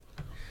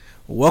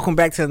Welcome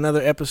back to another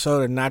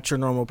episode of Not Your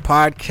Normal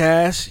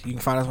Podcast. You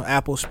can find us on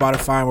Apple,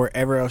 Spotify, and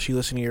wherever else you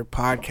listen to your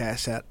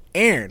podcasts at.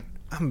 Aaron,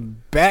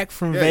 I'm back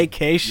from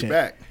vacation.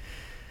 You're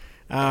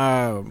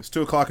back. It's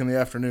 2 o'clock in the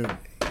afternoon.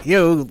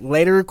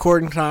 Later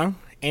recording time.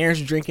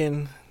 Aaron's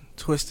drinking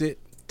Twisted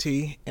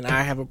Tea, and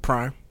I have a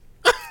Prime.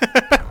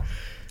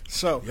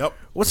 So,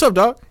 what's up,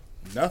 dog?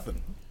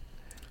 Nothing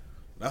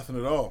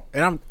at all.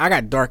 And I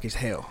got dark as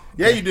hell.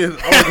 Yeah, you did.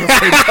 I wasn't gonna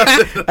say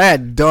nothing. I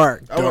had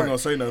dark. I wasn't gonna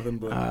say nothing,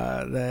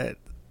 but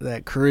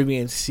that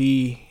Caribbean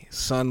Sea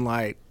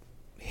sunlight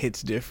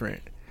hits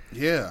different.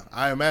 Yeah,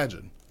 I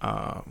imagine.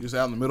 Just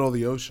out in the middle of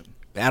the ocean.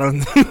 Out in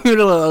the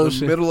middle of the ocean.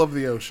 The middle of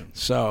the ocean.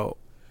 So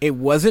it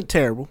wasn't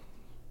terrible.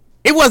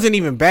 It wasn't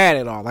even bad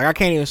at all. Like, I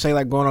can't even say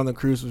like going on the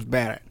cruise was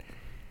bad.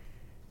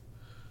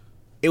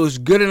 It was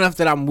good enough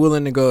that I'm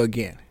willing to go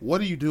again. What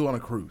do you do on a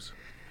cruise?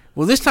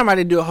 Well, this time I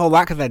didn't do a whole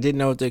lot because I didn't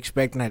know what to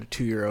expect, and I had a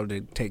 2-year-old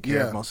to take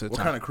care of most of the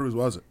time. What kind of cruise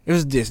was it? It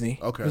was Disney.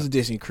 Okay. It was a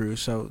Disney cruise.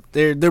 So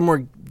they're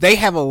more. They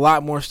have a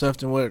lot more stuff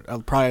than what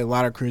probably a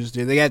lot of cruises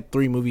do. They got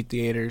 3 movie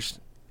theaters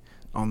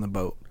on the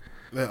boat.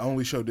 They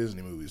only show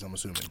Disney movies, I'm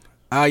assuming.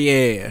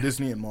 Yeah.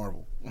 Disney and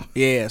Marvel.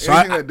 Yeah. So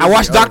I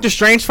watched Doctor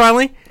Strange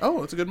finally.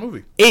 Oh, it's a good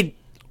movie. It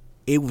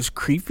was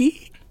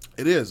creepy.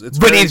 It is. It's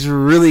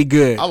really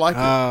good. I like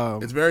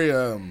it. It's very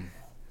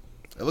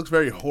it looks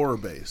very horror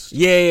based.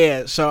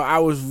 Yeah. So I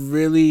was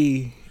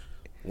really.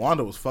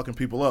 Wanda was fucking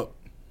people up.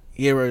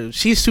 Yeah,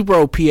 she's super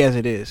OP as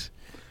it is.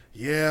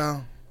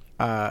 Yeah.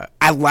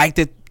 I liked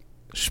it.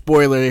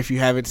 Spoiler if you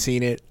haven't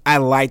seen it. I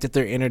like that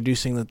they're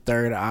introducing the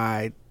third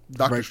eye.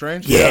 Doctor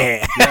Strange?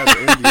 Yeah.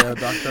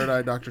 Third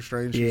eye Doctor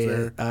Strange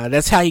is there.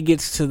 That's how he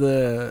gets to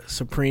the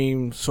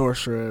Supreme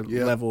Sorcerer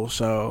level.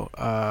 So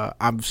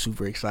I'm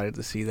super excited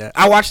to see that.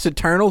 I watched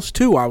Eternals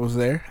too. I was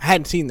there. I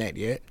hadn't seen that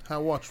yet. I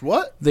watched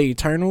what? The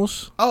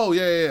Eternals. Oh,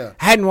 yeah.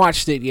 I hadn't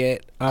watched it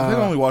yet. I think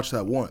I only watched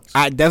that once.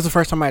 That's the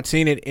first time I'd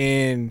seen it,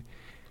 and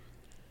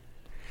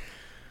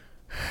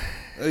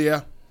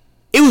yeah.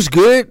 It was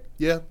good.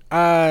 Yeah.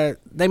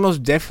 They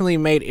most definitely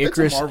made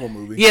Icarus. It's a Marvel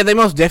movie. Yeah, they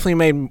most definitely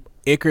made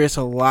Icarus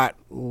a lot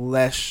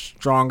less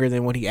stronger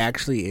than what he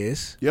actually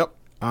is. Yep.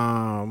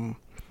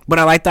 But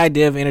I like the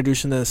idea of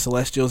introducing the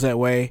Celestials that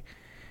way.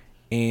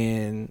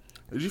 And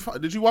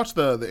did you watch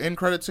the end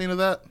credit scene of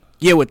that?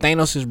 Yeah, with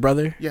Thanos'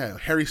 brother. Yeah,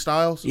 Harry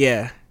Styles.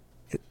 Yeah.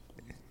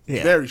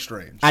 Very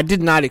strange. I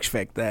did not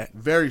expect that.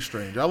 Very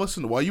strange.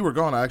 While you were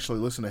gone, I actually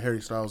listened to Harry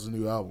Styles'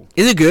 new album.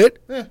 Is it good?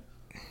 Yeah.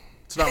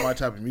 It's not my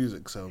type of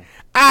music, so.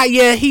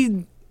 Yeah,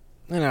 he,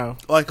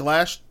 like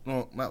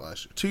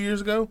not 2 years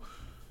ago,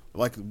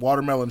 like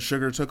Watermelon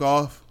Sugar took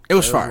off. It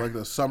was fire. Like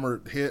the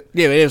summer hit.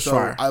 Yeah, it is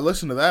fire. I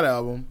listened to that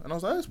album, and I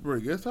was like, that's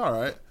pretty good. It's all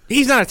right.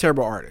 He's not a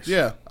terrible artist.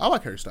 Yeah, I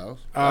like Harry Styles.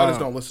 I just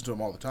don't listen to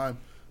him all the time.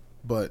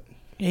 But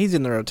he's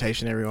in the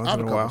rotation every once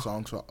in a while. I have a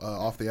couple songs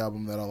off the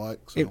album that I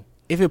like. So.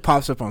 If it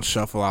pops up on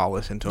shuffle, I'll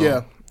listen to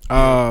it.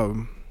 Yeah.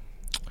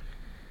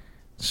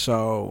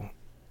 So,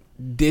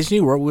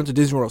 Disney World. We went to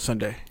Disney World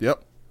Sunday.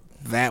 Yep.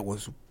 That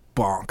was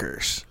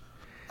bonkers.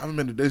 I haven't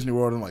been to Disney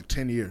World in like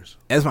 10 years.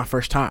 That's my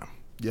first time.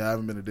 Yeah, I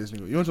haven't been to Disney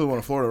World. You went to the one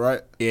in Florida,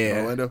 right? Yeah. In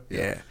Orlando?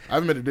 Yeah. I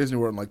haven't been to Disney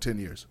World in like 10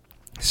 years.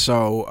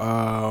 So,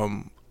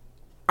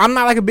 I'm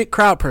not like a big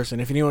crowd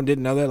person. If anyone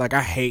didn't know that, like,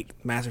 I hate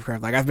massive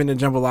crowds. Like, I've been to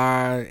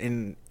Jambalaya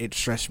and it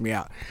stressed me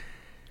out.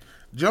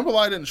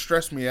 Jambalaya didn't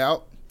stress me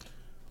out,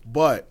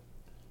 but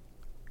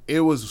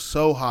it was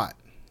so hot.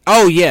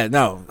 Oh, yeah,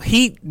 no.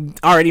 Heat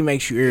already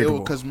makes you irritable.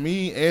 Because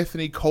me,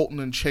 Anthony, Colton,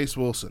 and Chase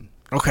Wilson.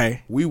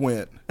 Okay. We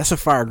went. That's a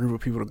fire group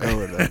of people to go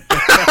with,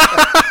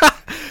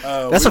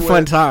 though. That's a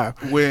fun time.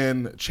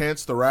 When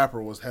Chance the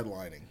Rapper was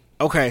headlining.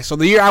 Okay, so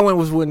the year I went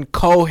was when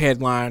Cole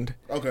headlined.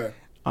 Okay.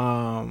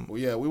 Well,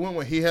 yeah, we went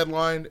when he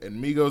headlined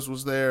and Migos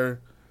was there.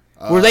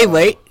 Were they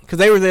late? Because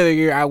they were there the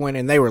year I went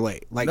and they were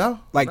late. No.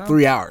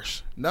 3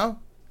 hours. No.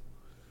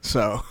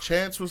 So.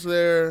 Chance was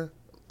there.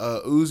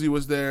 Uzi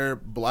was there.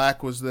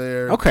 Black was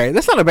there. Okay,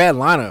 that's not a bad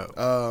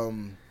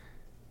lineup.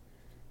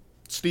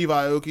 Steve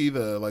Aoki,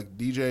 the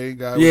DJ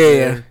guy, was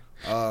there.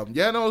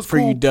 Yeah, no, it was for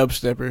cool. You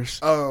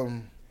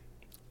dubsteppers.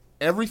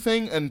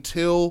 Everything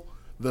until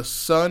the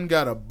sun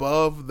got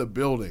above the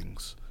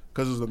buildings,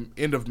 because it was the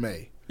end of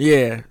May.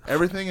 Yeah.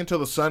 Everything until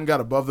the sun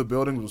got above the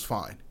buildings was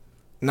fine.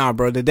 Nah,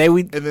 bro. The day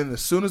we. And then as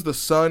soon as the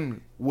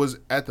sun was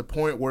at the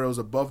point where it was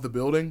above the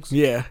buildings.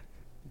 Yeah.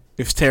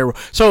 It's terrible.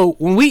 So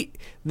when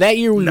that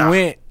year we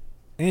went,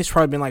 and it's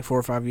probably been like 4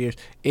 or 5 years,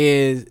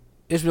 it's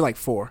been like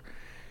 4.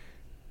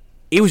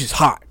 It was just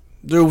hot.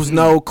 There was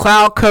no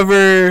cloud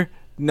cover,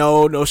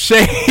 no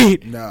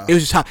shade. Nah. It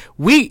was just hot.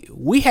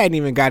 We hadn't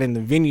even got in the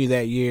venue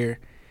that year,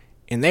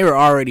 and they were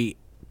already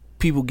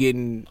people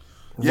getting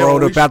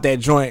rolled up out that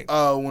joint.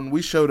 When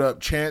we showed up,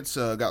 Chance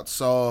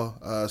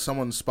saw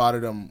someone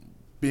spotted him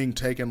being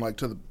taken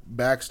to the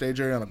backstage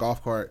area on a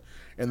golf cart,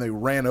 and they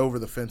ran over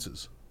the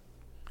fences.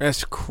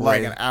 That's crazy.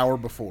 Like an hour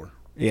before.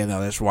 Yeah,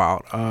 no, that's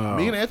wild.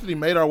 Me and Anthony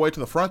made our way to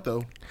the front,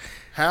 though.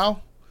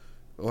 How?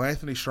 Well,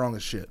 Anthony's strong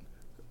as shit.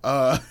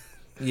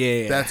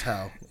 Yeah. That's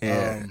how.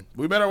 Yeah.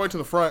 We made our way to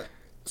the front,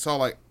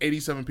 saw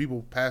 87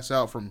 people pass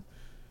out from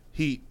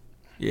heat,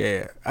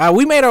 Yeah.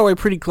 We made our way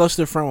pretty close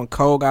to the front when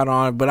Cole got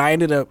on, but I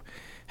ended up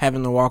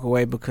having to walk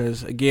away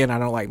because, again, I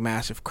don't like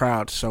massive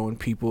crowds. So when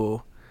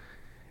people...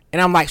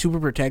 And I'm, like, super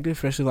protective,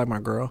 especially, like, my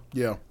girl.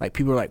 Yeah. Like,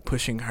 people are, like,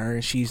 pushing her,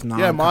 and she's not...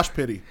 Yeah, mosh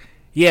pity.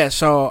 Yeah,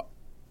 so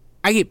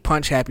I get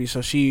punch happy,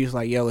 so she's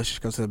like, yo, let's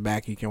just go to the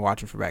back. You can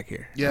watch it from back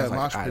here. Yeah, like,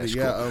 mosh pity.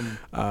 Yeah.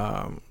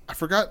 Cool. I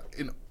forgot...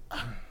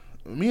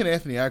 me and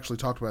Anthony actually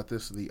talked about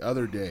this the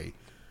other day.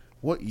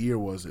 What year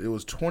was it? It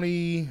was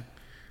 20...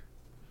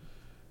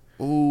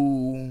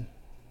 Ooh...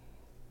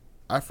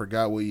 I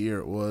forgot what year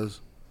it was.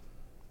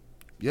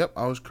 Yep,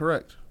 I was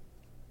correct.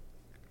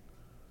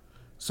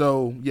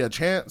 So, yeah,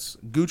 Chance,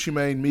 Gucci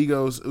Mane,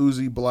 Migos,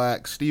 Uzi,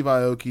 Black, Steve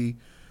Aoki,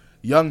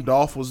 Young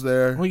Dolph was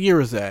there. What year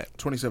was that?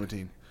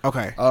 2017.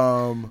 Okay.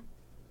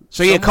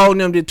 So yeah, Cole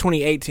and them did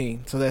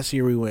 2018, so that's the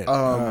year we went.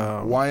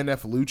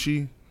 YNF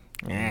Lucci.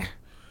 Yeah.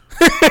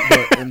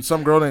 And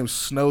some girl named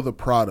Snow the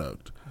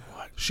Product.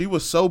 What? She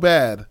was so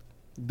bad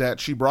that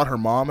she brought her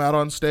mom out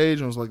on stage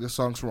and was like, this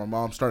song's for my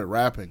mom, started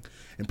rapping.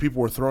 And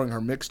people were throwing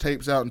her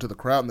mixtapes out into the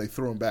crowd, and they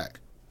threw them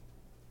back.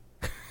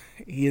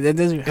 Yeah, that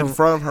doesn't... In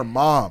front of her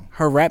mom.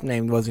 Her rap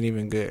name wasn't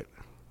even good.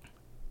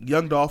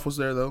 Young Dolph was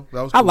there, though.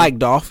 That was cool. I like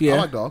Dolph, yeah. I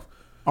like Dolph.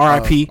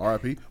 R.I.P.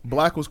 R.I.P.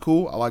 Black was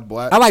cool. I like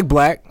Black. I like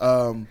Black.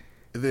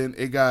 Then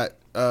it got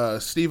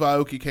Steve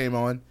Aoki came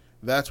on.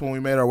 That's when we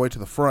made our way to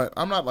the front.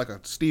 I'm not like a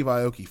Steve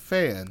Aoki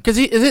fan. Cause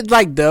is it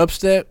like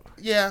dubstep?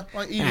 Yeah,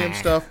 like EDM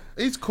stuff.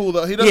 He's cool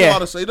though. He does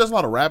a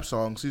lot of rap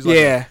songs. He's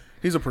like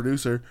he's a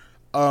producer.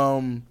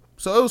 So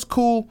it was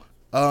cool.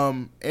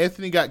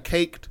 Anthony got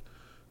caked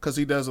because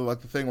he does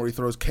like the thing where he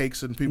throws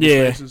cakes in people's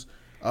faces.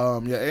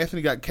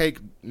 Anthony got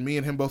caked. Me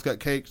and him both got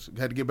caked.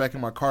 Had to get back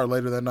in my car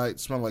later that night. It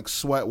smelled like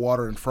sweat,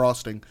 water, and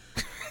frosting.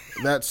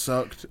 That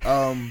sucked.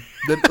 Then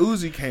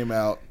Uzi came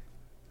out,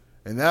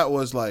 and that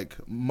was like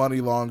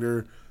money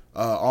longer.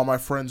 All my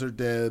friends are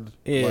dead.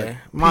 Yeah,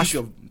 like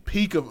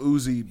peak of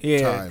Uzi time.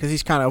 Yeah, because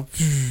he's kind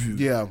of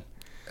yeah.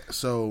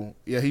 So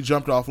yeah, he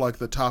jumped off like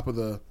the top of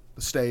the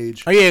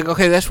stage. Oh yeah,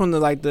 okay, that's when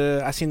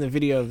I seen the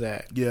video of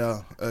that.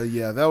 Yeah,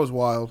 that was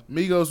wild.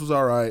 Migos was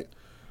all right.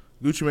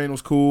 Gucci Mane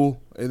was cool,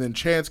 and then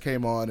Chance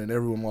came on, and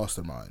everyone lost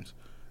their minds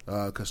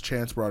because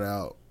Chance brought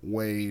out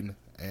Wayne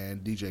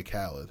and DJ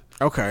Khaled.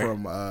 Okay.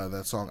 From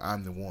that song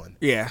 "I'm the One."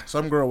 Yeah.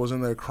 Some girl was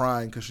in there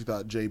crying because she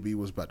thought JB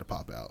was about to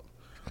pop out,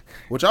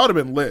 which I would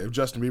have been lit if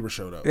Justin Bieber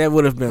showed up. That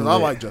would have been lit. I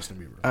like Justin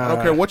Bieber. I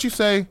don't care what you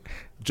say.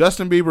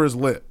 Justin Bieber is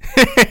lit.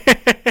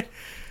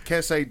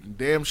 Can't say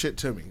damn shit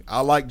to me. I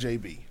like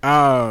JB.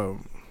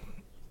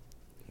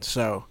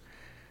 So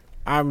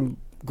I'm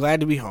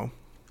glad to be home.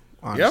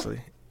 Honestly.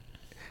 Yep.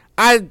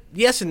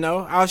 Yes and no.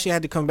 I actually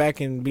had to come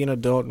back and be an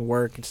adult and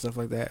work and stuff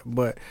like that.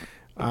 But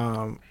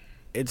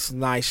it's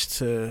nice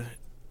to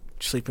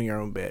sleep in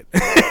your own bed.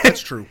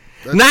 That's true.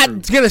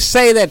 Not gonna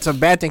say that's a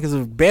bad thing because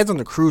the beds on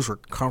the cruise were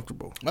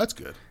comfortable. That's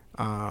good.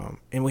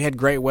 And we had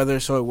great weather,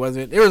 so it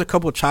wasn't. There was a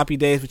couple of choppy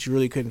days, but you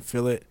really couldn't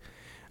feel it.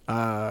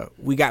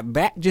 We got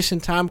back just in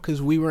time because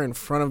we were in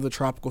front of the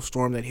tropical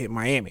storm that hit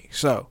Miami.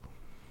 So,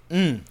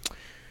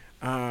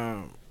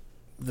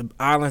 the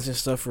islands and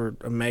stuff were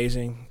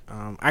amazing.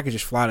 I could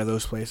just fly to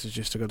those places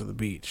just to go to the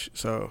beach.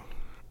 So,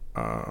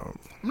 I'm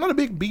not a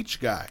big beach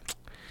guy.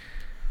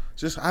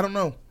 Just I don't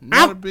know. I'm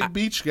not a big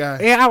beach guy.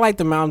 Yeah, I like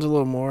the mountains a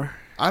little more.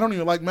 I don't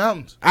even like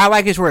mountains. I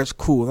like it where it's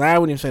cool. I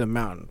wouldn't even say the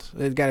mountains.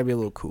 It's got to be a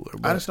little cooler.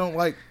 I just don't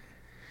like.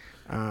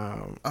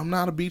 I'm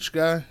not a beach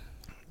guy.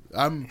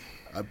 I'm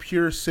a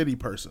pure city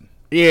person.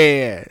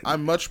 Yeah.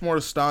 I'm much more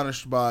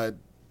astonished by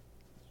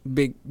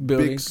big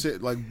buildings,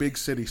 big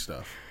city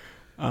stuff.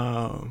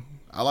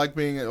 I like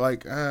being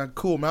like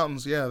cool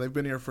mountains. Yeah, they've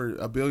been here for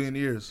 1 billion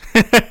years.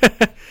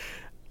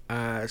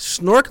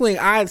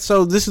 Snorkeling.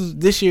 So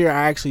this year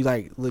I actually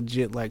like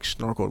legit like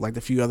snorkeled. Like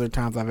the few other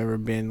times I've ever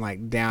been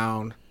like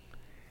down.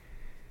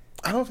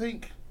 I don't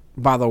think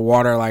by the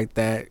water like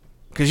that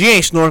because you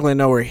ain't snorkeling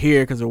nowhere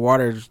here because the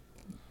water's.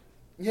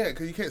 Yeah,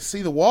 because you can't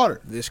see the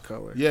water. This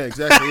color. Yeah,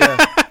 exactly. Yeah.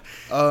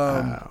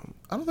 I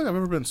don't think I've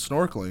ever been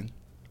snorkeling.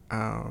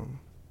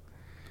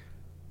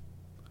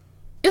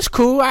 It's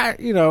cool. I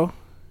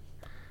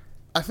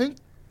think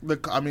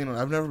I've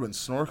never been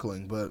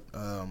snorkeling, but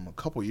a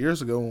couple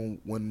years ago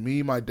when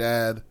me, my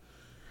dad,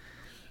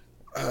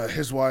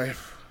 his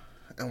wife,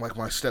 and like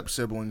my step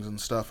siblings and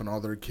stuff, and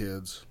all their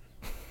kids,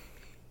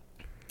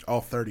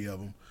 all 30 of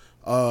them,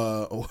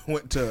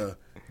 went to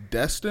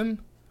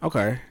Destin.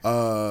 Okay.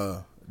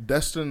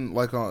 Destin,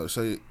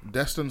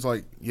 Destin's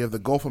like you have the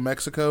Gulf of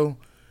Mexico.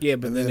 Yeah,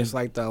 but then it's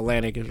like the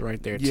Atlantic is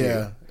right there too.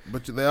 Yeah,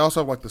 but they also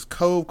have like this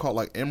cove called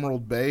like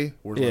Emerald Bay,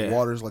 where the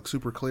water's like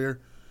super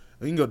clear.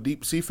 And you can go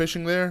deep sea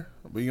fishing there,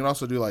 but you can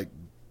also do like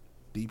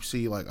deep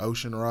sea like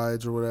ocean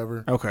rides or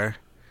whatever. Okay.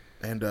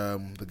 And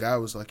the guy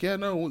was like, "Yeah,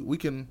 no,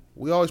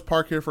 we always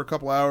park here for a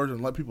couple hours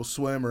and let people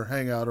swim or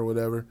hang out or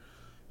whatever." And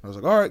I was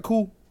like, "All right,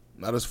 cool."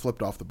 And I just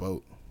flipped off the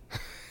boat.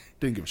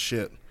 Didn't give a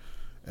shit.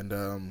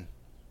 And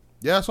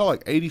yeah, I saw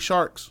like 80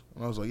 sharks.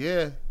 And I was like,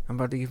 yeah. I'm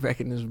about to get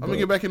back in this boat. I'm going to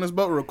get back in this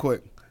boat real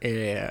quick.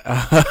 Yeah.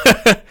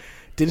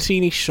 Didn't see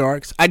any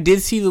sharks. I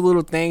did see the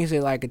little things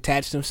that like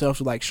attach themselves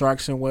to like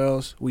sharks and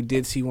whales. We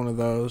did see one of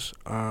those.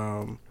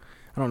 I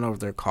don't know what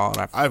they're called.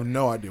 I have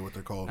no idea what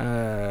they're called.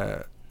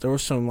 There were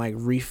some like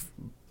reef,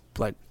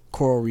 like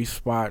coral reef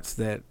spots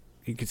that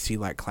you could see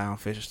like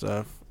clownfish and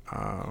stuff.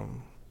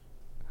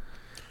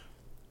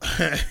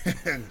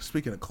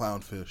 Speaking of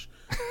clownfish,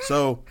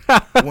 so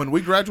when we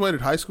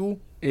graduated high school,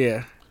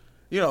 yeah.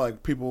 You know,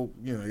 like people,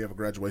 you know, you have a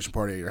graduation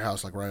party at your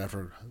house, like right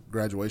after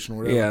graduation or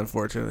whatever. Yeah,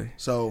 unfortunately.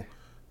 So,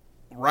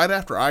 right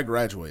after I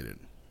graduated,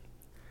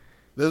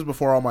 this is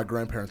before all my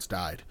grandparents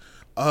died.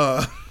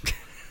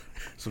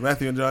 So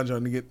Matthew and John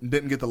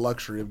didn't get the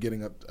luxury of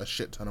getting a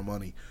shit ton of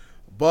money,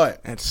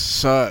 but that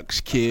sucks,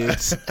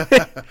 kids.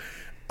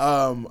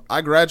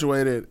 I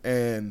graduated,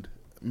 and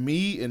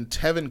me and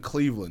Tevin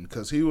Cleveland,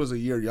 because he was a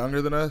year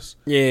younger than us.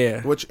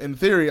 Yeah. Which in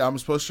theory I'm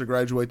supposed to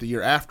graduate the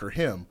year after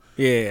him.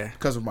 Yeah.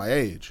 Because of my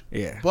age.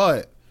 Yeah.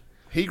 But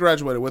he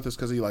graduated with us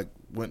because he like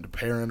went to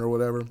Perrin or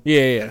whatever.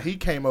 Yeah, yeah. And he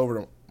came over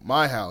to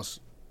my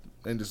house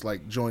and just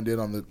like joined in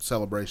on the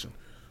celebration.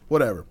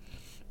 Whatever.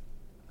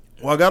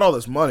 Well, I got all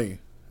this money,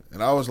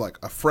 and I was like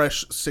a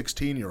fresh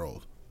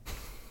 16-year-old.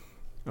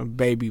 A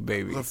baby.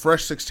 A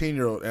fresh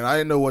 16-year-old, and I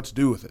didn't know what to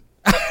do with it.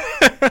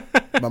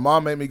 My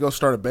mom made me go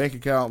start a bank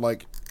account,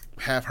 like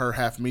half her,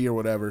 half me or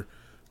whatever,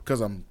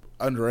 because I'm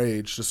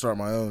underage to start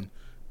my own.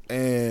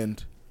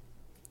 And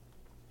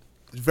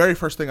the very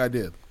first thing I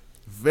did,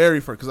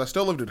 because I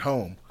still lived at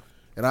home,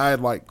 and I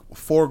had like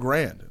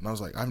 $4,000, and I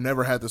was like, I've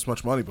never had this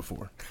much money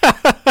before.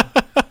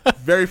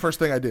 Very first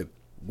thing I did,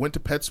 went to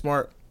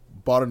PetSmart,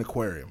 bought an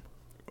aquarium.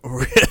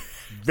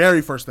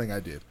 Very first thing I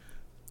did,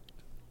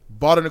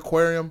 bought an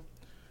aquarium,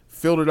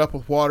 filled it up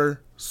with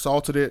water,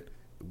 salted it,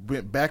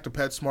 went back to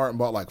PetSmart and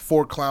bought like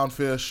 4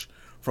 clownfish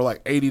for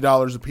like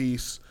 $80 a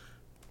piece.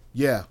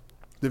 Yeah,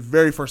 the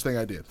very first thing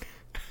I did.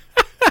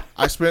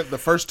 I spent the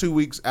first 2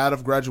 weeks out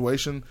of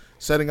graduation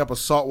setting up a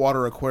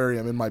saltwater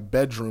aquarium in my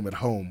bedroom at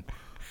home.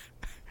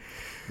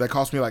 That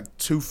cost me like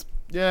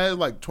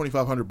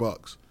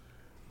 $2,500.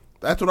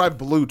 That's what I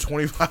blew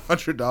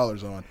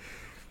 $2,500 on.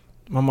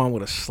 My mom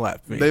would have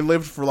slapped me. They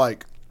lived for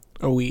like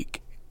a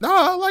week.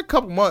 Nah, like a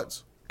couple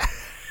months.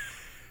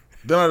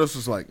 Then I just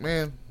was like,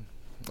 man,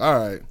 all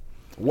right.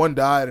 One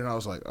died, and I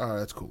was like, all right,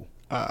 that's cool.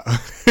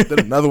 Then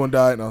another one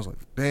died, and I was like,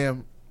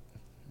 damn,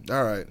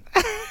 all right.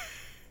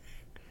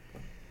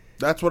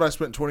 That's what I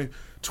spent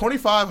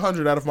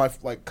 $2,500 out of my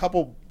like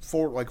 $4,000,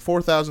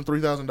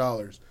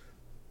 $3,000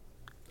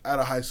 out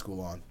of high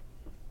school on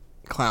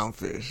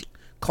clownfish,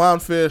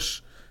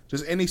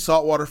 just any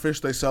saltwater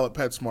fish they sell at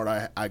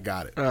PetSmart. I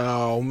got it.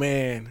 Oh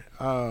man,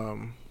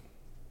 don't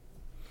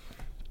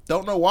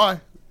know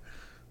why.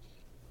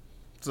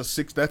 That's a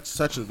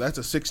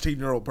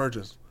 16-year-old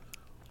purchase.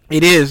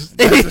 It is.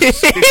 That's a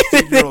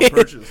 16-year-old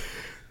purchase.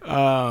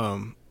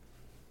 Oh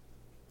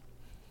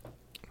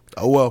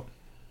well.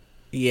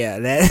 Yeah,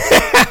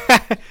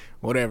 that.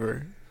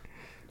 Whatever.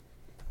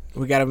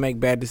 We got to make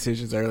bad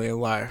decisions early in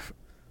life.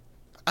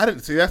 I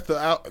didn't see that's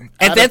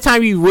at that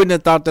time you wouldn't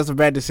have thought that's a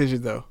bad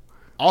decision though.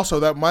 Also,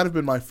 that might have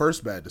been my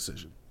first bad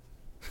decision.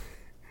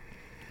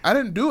 I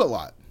didn't do a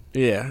lot.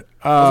 Yeah,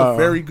 I was a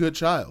very good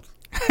child.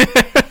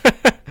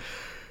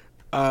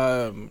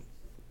 Now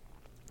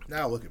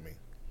look at me.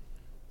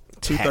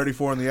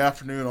 2:34 in the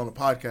afternoon on a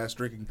podcast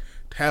drinking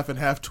half and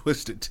half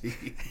twisted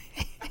tea.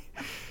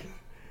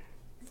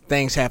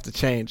 Things have to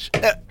change.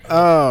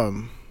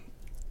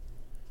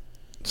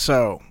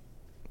 So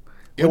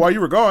yeah, while you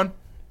were gone,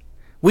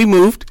 we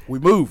moved.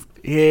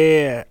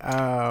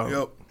 Yeah.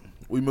 Yep.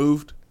 We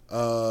moved.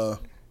 Had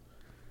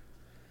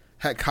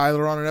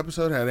Kyler on an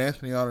episode, had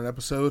Anthony on an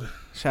episode.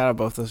 Shout out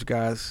both those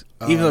guys.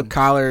 Even though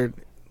Kyler,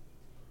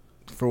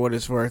 for what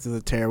it's worth, is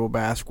a terrible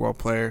basketball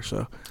player.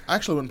 So I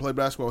actually went and played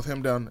basketball with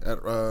him down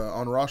at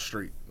on Ross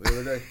Street the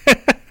other day.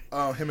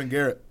 Him and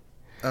Garrett.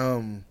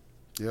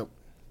 Yep.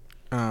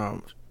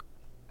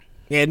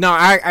 Yeah, no,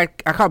 I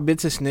caught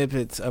bits and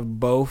snippets of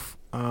both.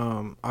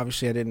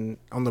 Obviously, I didn't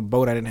on the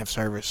boat. I didn't have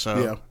service, so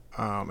yeah.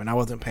 And I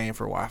wasn't paying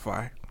for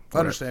Wi-Fi.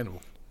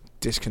 Understandable.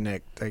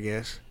 Disconnect, I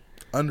guess.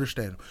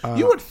 Understandable.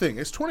 You would think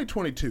it's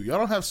 2022. Y'all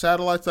don't have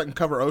satellites that can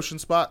cover ocean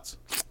spots.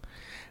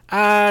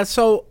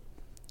 So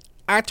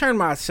I turned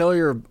my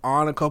cellular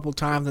on a couple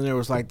times, and there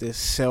was like this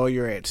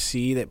cellular at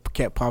sea that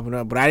kept popping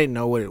up, but I didn't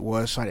know what it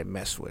was, so I didn't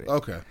mess with it.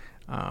 Okay.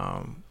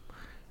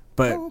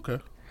 But okay.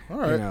 All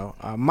right. You know,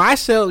 my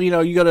cell. You know,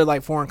 you go to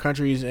like foreign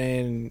countries,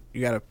 and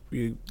you gotta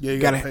pay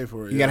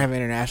for it. You gotta have an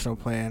international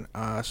plan.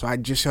 So I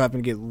just so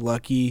happened to get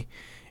lucky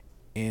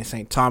in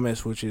St.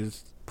 Thomas, which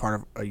is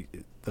part of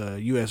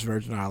the U.S.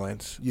 Virgin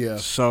Islands. Yeah.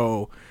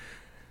 So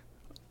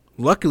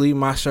luckily,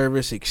 my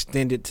service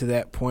extended to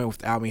that point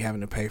without me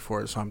having to pay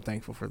for it. So I'm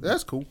thankful for that.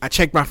 That's cool. I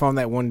checked my phone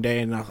that one day,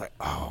 and I was like,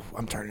 "Oh,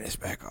 I'm turning this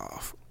back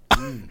off."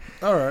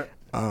 All right.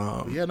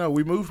 Yeah. No,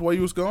 we moved while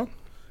you was gone.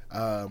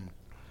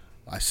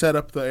 I set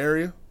up the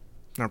area.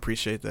 I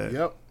appreciate that.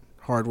 Yep.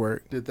 Hard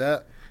work. Did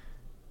that.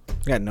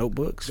 Got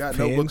notebooks. Got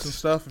pens. notebooks and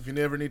stuff if you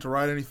never need to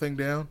write anything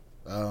down.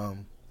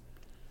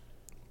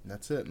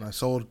 That's it. And I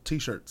sold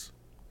T-shirts.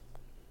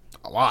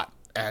 A lot.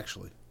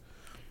 Actually,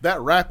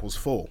 that rack was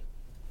full.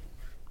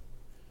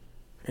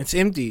 It's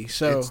empty,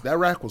 so that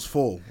rack was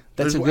full.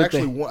 That's a good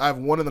thing. I have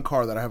one in the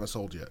car that I haven't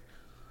sold yet,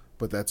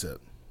 but that's it.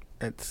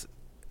 It's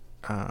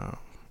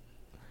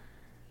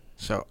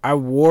so I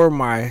wore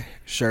my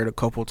shirt a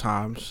couple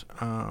times,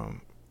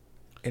 and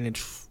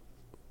it's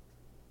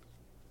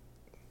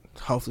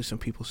hopefully some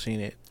people seen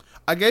it.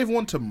 I gave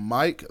one to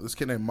Mike, this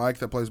kid named Mike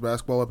that plays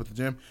basketball up at the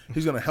gym.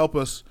 He's going to help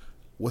us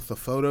with the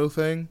photo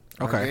thing.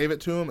 Okay. I gave it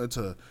to him. It's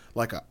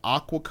like an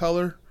aqua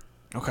color.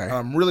 Okay. And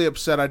I'm really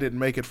upset I didn't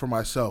make it for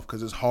myself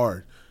because it's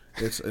hard.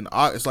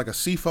 It's like a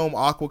seafoam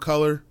aqua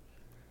color.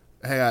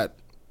 I got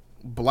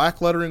black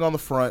lettering on the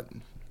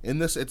front.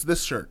 It's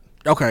this shirt.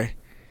 Okay.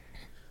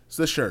 It's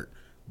this shirt.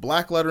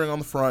 Black lettering on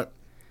the front.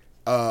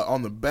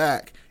 On the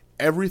back,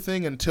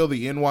 everything until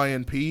the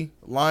NYNP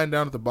line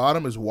down at the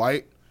bottom is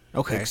white.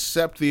 Okay.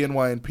 Except the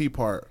NYNP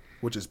part,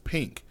 which is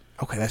pink.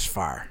 Okay, that's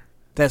fire.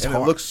 That's and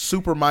hard. It looks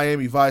super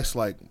Miami Vice,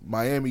 like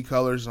Miami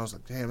colors. And I was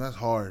like, damn, that's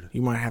hard.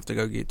 You might have to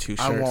go get 2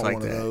 shirts I want like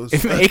one that. Of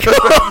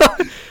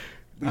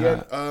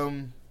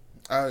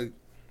those.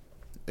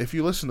 If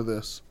you listen to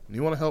this and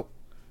you want to help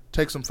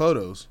take some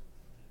photos,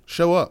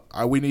 show up.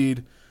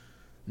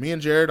 Me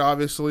and Jared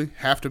obviously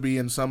have to be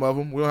in some of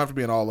them. We don't have to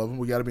be in all of them.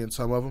 We got to be in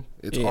some of them.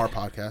 It's our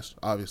podcast,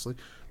 obviously.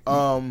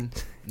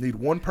 Need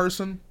one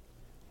person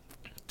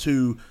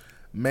to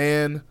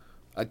man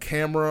a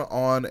camera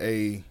on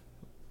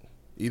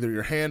either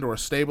your hand or a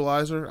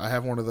stabilizer. I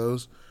have one of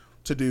those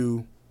to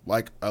do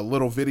like a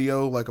little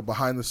video, like a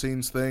behind the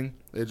scenes thing.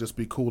 It'd just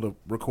be cool to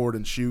record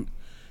and shoot.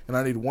 And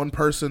I need one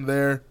person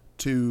there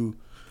to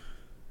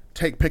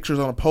take pictures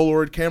on a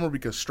Polaroid camera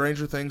because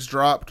Stranger Things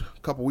dropped a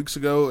couple weeks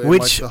ago. And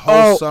like the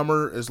whole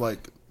summer is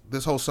like,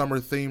 this whole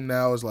summer theme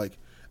now is like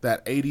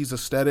that 80s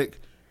aesthetic.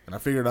 And I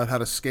figured out how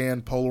to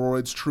scan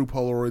Polaroids, true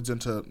Polaroids,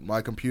 into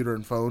my computer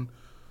and phone.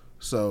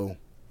 So,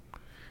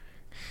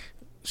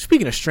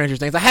 speaking of Stranger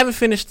Things, I haven't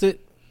finished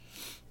it.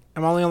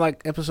 I'm only on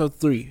like episode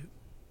 3,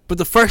 but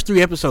the first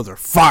 3 episodes are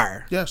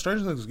fire. Yeah,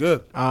 Stranger Things is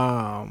good.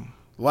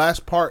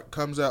 Last part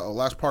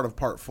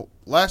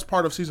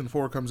of season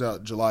 4 comes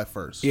out July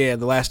 1st. Yeah,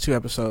 the last 2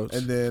 episodes,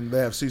 and then they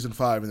have season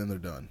 5, and then they're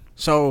done.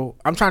 So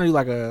I'm trying to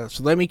do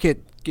so let me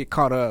get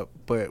caught up.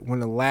 But when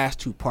the last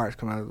 2 parts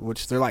come out,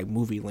 which they're like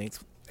movie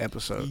length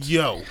episodes,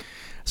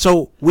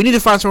 so we need to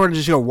find somewhere to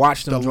just go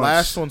watch them. The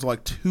last one's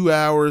like 2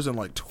 hours and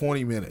like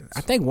 20 minutes.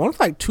 I think one's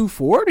like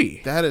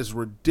 240. That is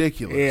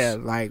ridiculous. Yeah,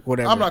 like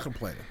whatever. I'm not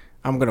complaining.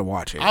 I'm gonna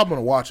watch it. I'm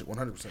gonna watch it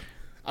 100%.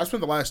 I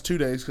spent the last 2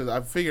 days because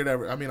I figured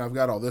I've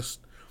got all this.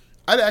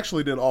 I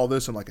actually did all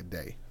this in like a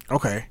day.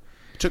 Okay.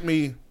 It took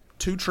me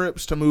 2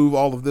 trips to move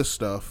all of this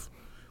stuff.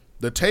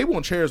 The table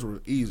and chairs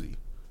were easy.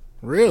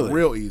 Really?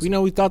 Real easy.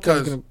 We thought that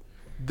was gonna.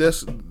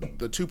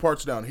 The 2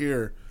 parts down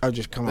here,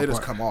 just come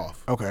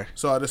off. Okay.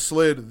 So I just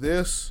slid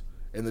this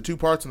and the 2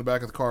 parts in the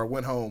back of the car,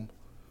 went home,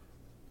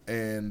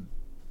 and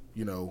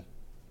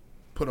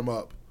put them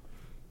up,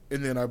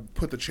 and then I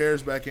put the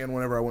chairs back in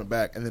whenever I went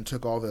back, and then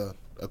took all the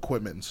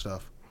equipment and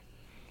stuff,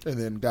 and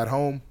then got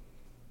home,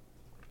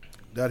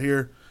 got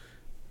here,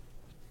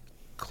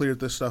 cleared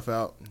this stuff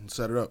out, and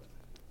set it up.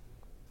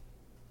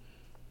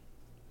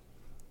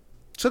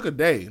 Took a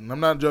day, and I'm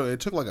not joking. It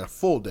took like a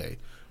full day.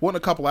 Wasn't a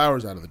couple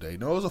hours out of the day.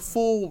 No, it was a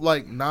full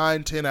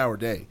 9-10 hour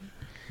day.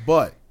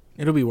 But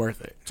it'll be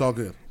worth it. It's all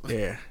good.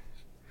 Yeah.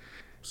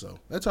 So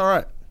that's all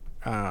right.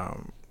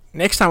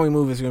 Next time we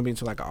move, it's gonna be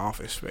into like an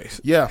office space.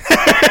 Yeah.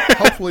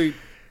 Hopefully,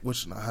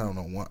 which I don't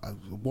know. I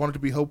wanted to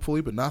be hopefully,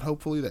 but not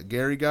hopefully. That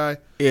Gary guy.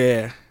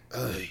 Yeah.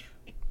 If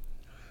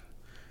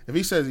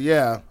he says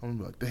yeah, I'm gonna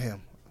be like,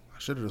 damn, I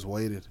should have just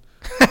waited.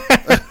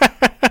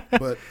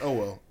 But oh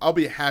well. I'll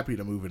be happy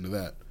to move into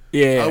that.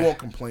 Yeah. I won't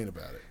complain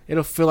about it.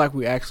 It'll feel like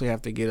we actually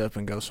have to get up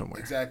and go somewhere.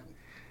 Exactly.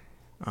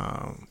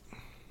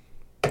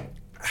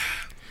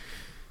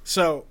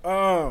 So,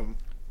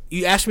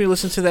 you asked me to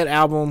listen to that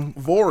album,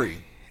 Vori.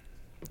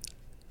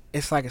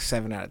 It's like a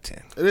 7 out of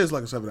 10. It is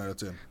like a 7 out of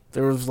 10.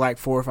 There was like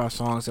 4 or 5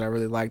 songs that I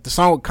really liked. The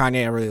song with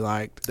Kanye I really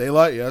liked.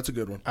 Daylight, yeah, that's a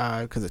good one.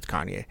 Because it's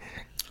Kanye.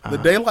 The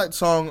Daylight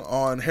song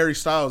on Harry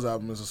Styles'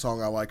 album is a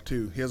song I like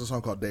too. He has a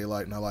song called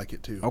Daylight, and I like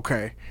it too.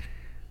 Okay.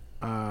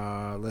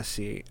 Let's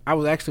see. I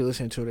was actually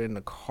listening to it in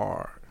the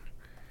car.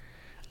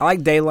 I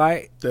like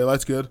Daylight.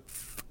 Daylight's good.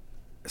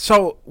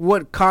 So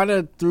what kind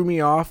of threw me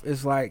off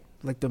is like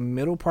the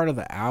middle part of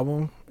the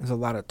album is a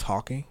lot of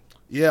talking.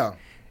 Yeah.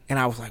 And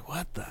I was like,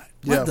 what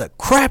the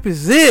crap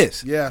is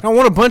this? Yeah. I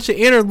want a bunch of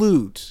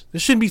interludes. There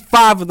shouldn't be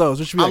 5 of those.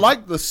 There should be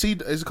like the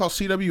is it called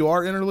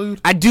CWR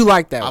interlude? I do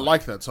like that one. I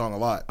like that song a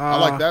lot. I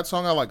like that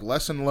song. I like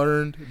Lesson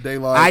Learned,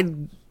 Daylight.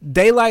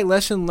 Daylight,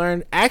 Lesson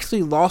Learned.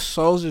 Actually, Lost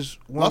Souls is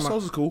one Lost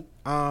Souls is cool.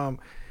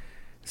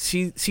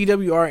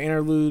 CWR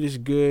interlude is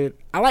good.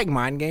 I like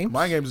Mind Games.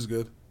 Mind Games is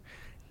good.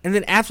 And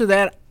then after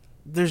that,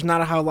 there's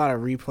not a whole lot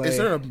of replay. Is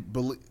there a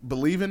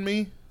Believe in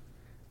Me?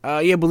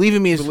 Yeah, Believe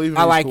in Me is.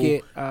 I like cool.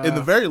 It. And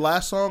the very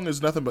last song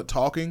is nothing but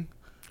talking.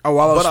 Oh,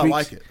 Wallow but Speaks. I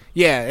like it.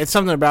 Yeah, it's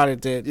something about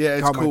it that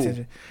caught my cool.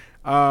 attention.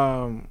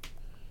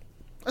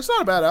 That's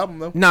not a bad album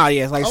though. Nah,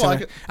 yeah, like I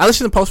like it. I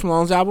listened to Post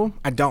Malone's album.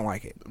 I don't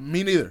like it.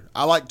 Me neither.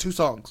 I like 2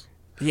 songs.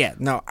 Yeah,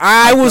 no,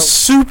 I was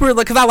super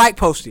because I like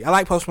Posty. I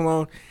like Post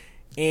Malone,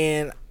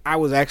 and I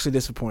was actually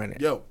disappointed.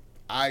 Yo,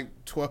 I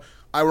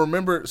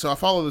remember. So I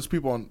follow these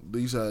people on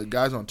these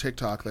guys on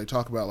TikTok. They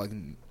talk about like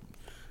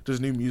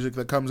just new music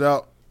that comes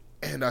out,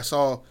 and I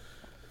saw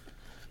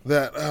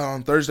that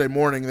on Thursday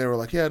morning they were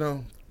like, yeah,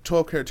 no,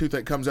 12 Karat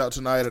Toothache comes out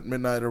tonight at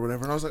midnight or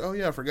whatever, and I was like, oh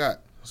yeah, I forgot.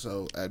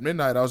 So at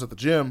midnight I was at the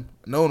gym.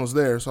 No one was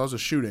there, so I was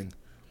just shooting,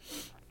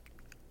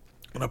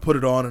 and I put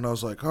it on, and I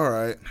was like, all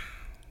right,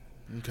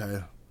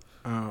 okay.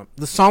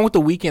 The song with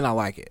The Weeknd, I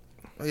like it.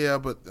 Yeah,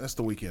 but that's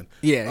The Weeknd.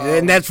 Yeah,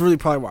 and that's really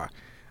probably why.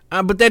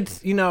 But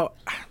that's,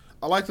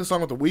 I like the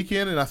song with The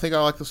Weeknd, and I think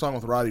I like the song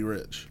with Roddy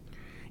Ricch.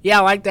 Yeah,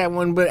 I like that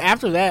one, but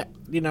after that,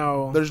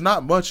 there's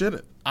not much in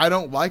it. I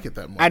don't like it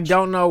that much. I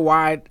don't know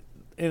why.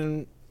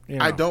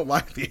 I don't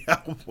like the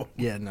album.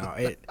 Yeah, no,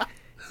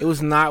 it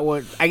was not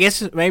what. I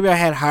guess maybe I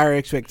had higher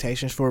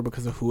expectations for it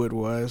because of who it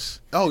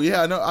was. Oh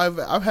yeah, I know.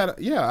 I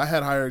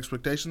had higher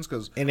expectations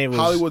because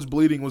Hollywood's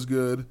Bleeding was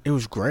good. It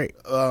was great.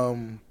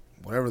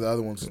 Whatever the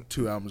other ones,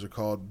 2 albums are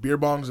called, Beer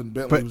Bongs and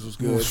Bentleys was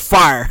good. It was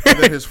fire. And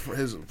then his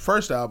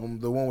first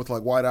album, the one with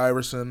like White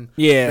Iverson,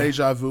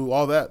 Deja Vu,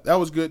 all that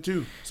was good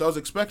too. So I was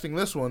expecting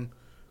this one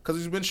because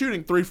he's been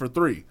shooting 3 for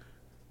 3.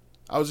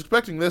 I was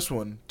expecting this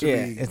one to be.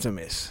 It's a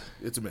miss.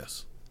 It's a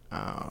miss.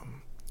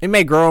 It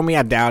may grow on me.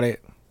 I doubt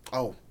it.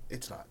 Oh,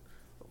 it's not.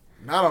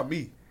 Not on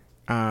me.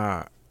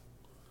 I'm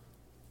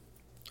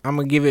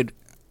gonna give it.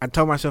 I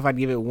told myself I'd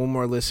give it one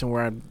more listen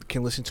where I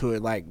can listen to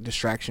it like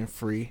distraction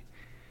free.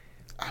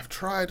 I've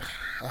tried.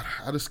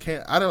 I just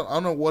can't. I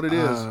don't know what it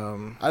is.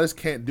 I just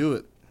can't do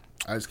it.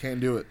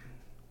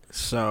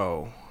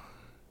 So,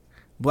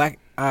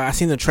 I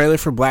seen the trailer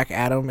for Black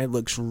Adam. It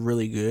looks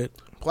really good.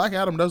 Black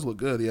Adam does look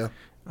good. Yeah.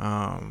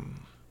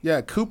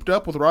 Yeah. Cooped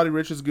Up with Roddy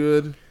Ricch is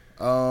good.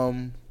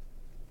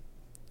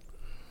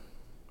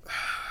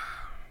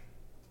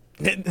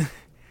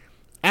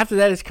 After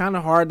that, it's kind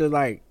of hard to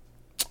like.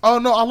 Oh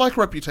no, I like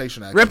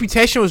Reputation. Actually,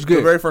 Reputation was good.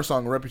 The very first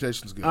song,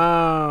 Reputation's good.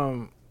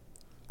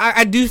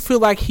 I do feel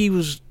like he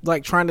was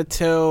like trying to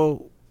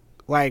tell,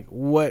 like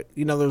what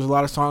there was a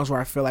lot of songs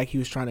where I feel like he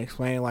was trying to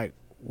explain like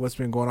what's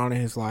been going on in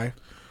his life.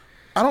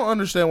 I don't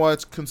understand why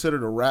it's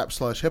considered a rap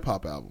 / hip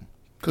hop album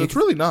because it's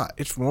really not.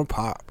 It's more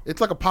pop. It's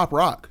like a pop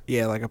rock.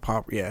 Yeah, like a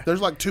pop. Yeah. There's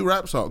like 2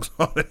 rap songs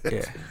on it.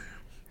 Yeah.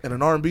 And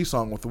an R&B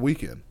song with The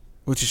Weeknd,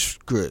 which is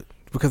good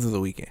because of The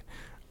Weeknd.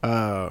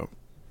 Man,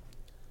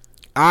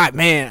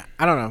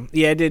 I don't know.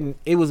 Yeah,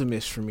 it was a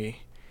miss for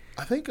me.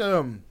 I think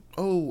I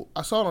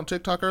saw it on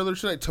TikTok earlier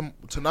today.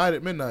 Tonight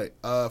at midnight,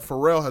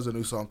 Pharrell has a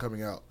new song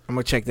coming out. I'm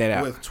gonna check that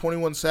out with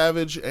 21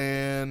 Savage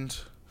and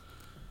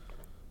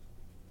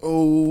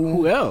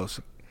who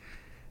else?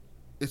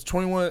 It's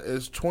 21.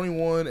 It's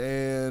 21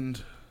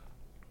 and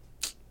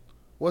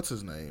what's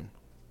his name?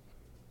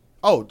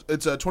 Oh,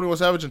 it's 21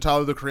 Savage and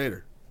Tyler the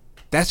Creator.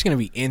 That's gonna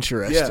be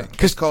interesting. Yeah,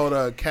 it's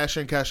called Cash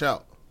In Cash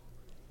Out.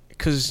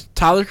 Because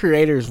Tyler the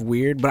Creator is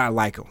weird, but I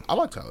like him. I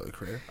like Tyler the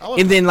Creator.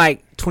 Then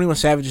like 21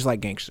 Savage is like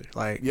gangster.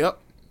 Like yep.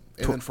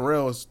 And then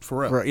Pharrell is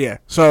Pharrell. Yeah.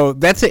 So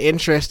that's an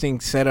interesting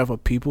setup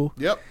of people.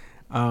 Yep.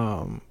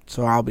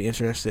 So I'll be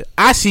interested.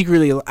 I'm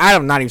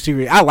not even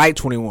secretly. I like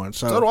 21.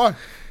 So do I.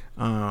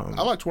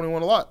 I like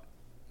 21 a lot.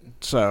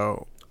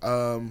 So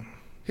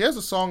he has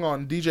a song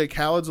on DJ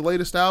Khaled's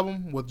latest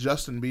album with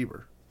Justin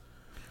Bieber.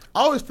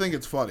 I always think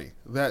it's funny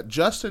that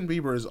Justin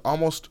Bieber is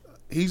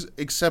he's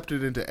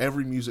accepted into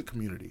every music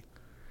community.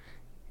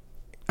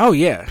 Oh,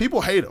 yeah.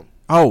 People hate him.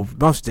 Oh,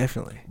 most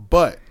definitely.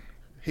 But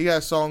he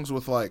has songs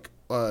with like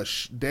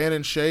Dan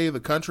and Shay, the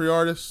country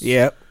artists.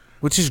 Yep.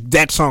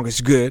 That song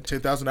is good.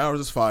 10,000 Hours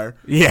is fire.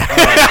 Yeah.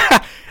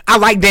 I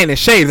like Dan and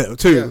Shay though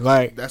too. Yeah,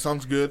 like that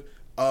song's good.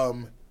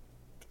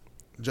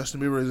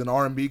 Justin Bieber is an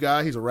R&B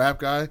guy. He's a rap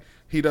guy.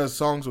 He does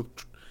songs with.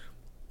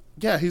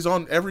 Yeah, he's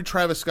on every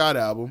Travis Scott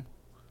album.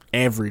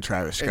 Every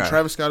Travis Scott. And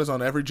Travis Scott is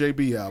on every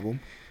JB album.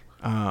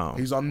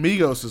 He's on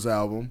Migos'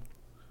 album.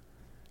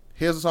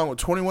 He has a song with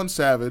 21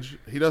 Savage.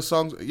 He does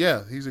songs.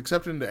 Yeah, he's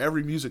accepted into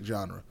every music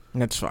genre.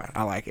 That's fine.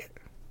 I like it.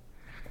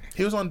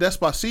 He was on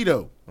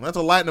Despacito, and that's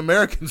a Latin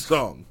American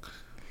song.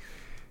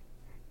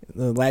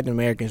 The Latin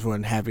Americans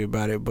weren't happy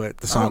about it, but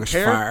the song is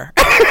fire.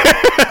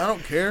 I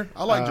don't care.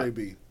 I like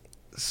JB.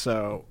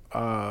 So,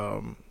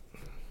 but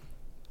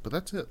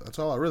that's it. That's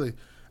all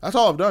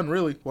I've done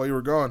really while you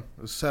were gone.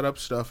 Was set up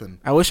stuff and.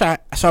 I wish I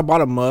bought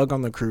a mug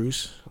on the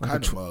cruise. What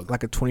kind of mug?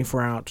 Like a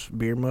 24-ounce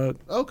beer mug.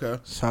 Okay.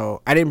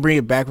 So I didn't bring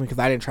it back because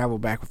I didn't travel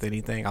back with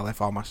anything. I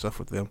left all my stuff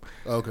with them.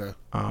 Okay.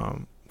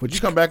 Would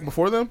you come back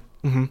before them?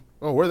 Mm-hmm.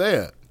 Oh, where are they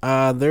at?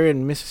 They're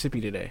in Mississippi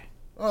today.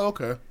 Oh,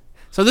 okay.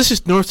 So this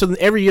is north. So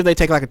every year they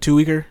take like a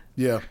 2-weeker.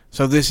 Yeah.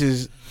 So they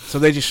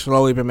just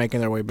slowly been making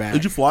their way back.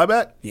 Did you fly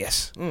back?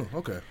 Yes.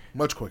 Okay.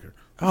 Much quicker.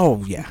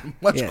 Oh yeah.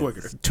 Much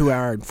quicker.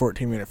 2-hour and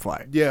 14-minute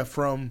flight. Yeah,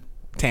 from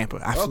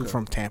Tampa. I flew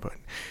from Tampa.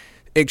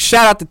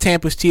 Shout out to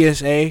Tampa's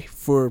TSA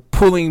for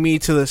pulling me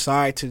to the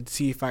side to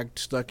see if I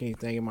stuck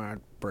anything in my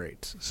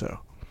braids. So,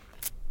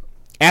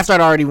 After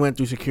I'd already went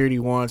through security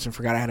once and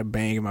forgot I had a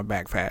bang in my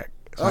backpack.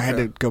 So I had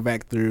to go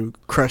back through,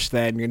 crush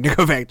that, and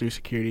go back through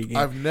security again.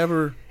 I've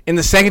never... And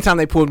the second time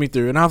they pulled me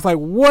through, and I was like,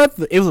 what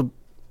the... It was a...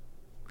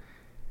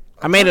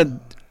 I made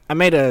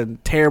a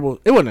terrible...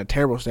 It wasn't a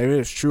terrible statement. It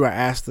was true. I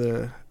asked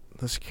the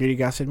security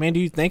guy, I said, man, do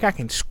you think I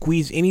can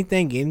squeeze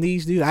anything in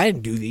these, dude? I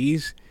didn't do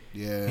these.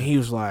 Yeah. And he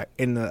was like...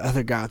 And the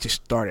other guy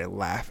just started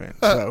laughing.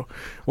 So,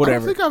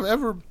 whatever. I don't think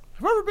Have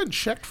I ever been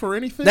checked for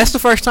anything? That's the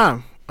first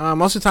time.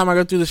 Most of the time I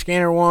go through the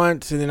scanner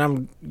once, and then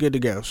I'm good to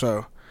go.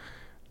 So,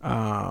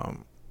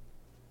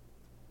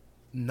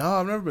 no,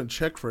 I've never been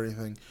checked for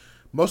anything.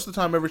 Most of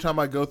the time, every time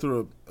I go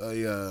through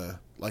a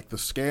like the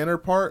scanner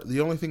part,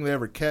 the only thing they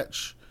ever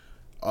catch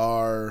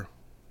are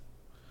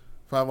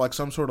if I have like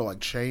some sort of like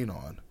chain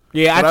on.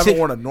 Yeah, but I haven't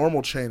worn a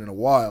normal chain in a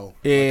while.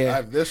 Yeah, like, I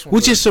have this one,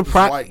 which is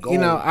surprising. You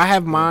know, I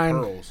have mine.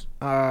 Pearls.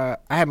 I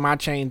have my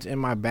chains in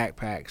my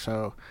backpack,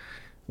 so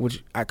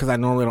because I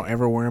normally don't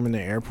ever wear them in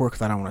the airport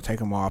because I don't want to take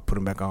them off, put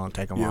them back on,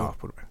 take them off,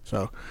 put them back.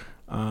 So,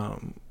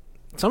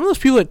 some of those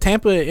people at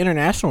Tampa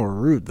International are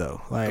rude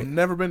though. Like, I've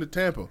never been to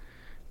Tampa.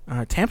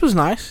 Tampa's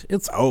nice.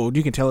 It's old.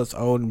 You can tell it's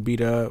old and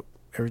beat up.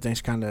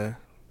 Everything's kind of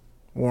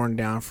worn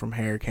down from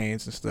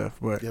hurricanes and stuff.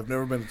 But yeah, I've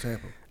never been to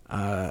Tampa.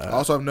 I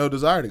also have no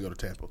desire to go to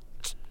Tampa.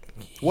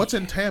 What's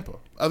in Tampa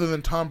other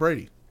than Tom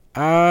Brady?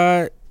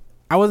 I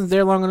wasn't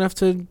there long enough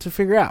to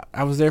figure out.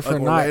 I was there for a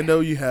night. Orlando,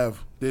 you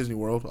have Disney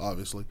World,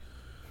 obviously.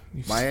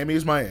 Miami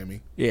is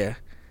Miami. Yeah.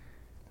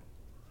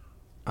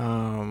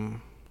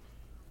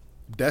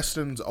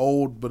 Destin's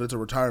old, but it's a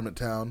retirement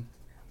town.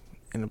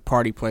 And a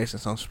party place in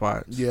some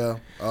spots. Yeah.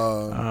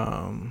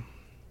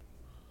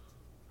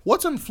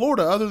 What's in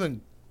Florida other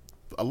than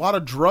a lot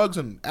of drugs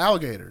and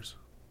alligators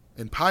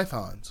and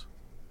pythons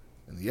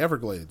and the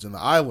Everglades and the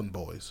Island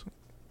Boys?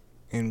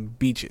 And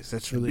beaches.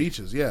 That's really...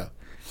 beaches, yeah.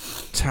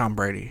 Tom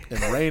Brady. And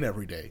rain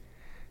every day.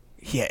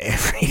 Yeah,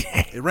 every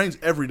day. It rains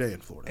every day in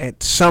Florida.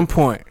 At some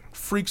point.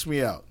 Freaks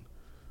me out.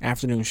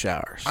 Afternoon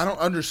showers. I don't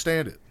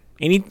understand it.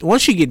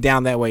 Once you get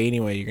down that way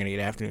anyway, you're going to get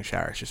afternoon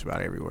showers just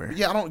about everywhere.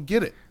 Yeah, I don't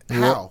get it.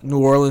 How? New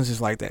Orleans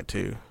is like that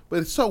too. But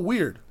it's so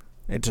weird.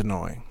 It's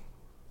annoying.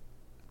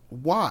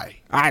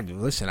 Why?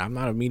 Listen, I'm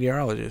not a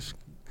meteorologist.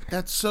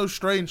 That's so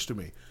strange to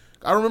me.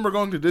 I remember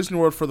going to Disney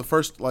World for the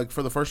first time. I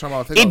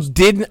think it I was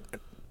didn't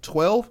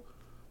 12.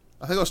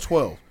 I think I was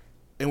 12,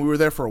 and we were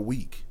there for a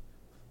week,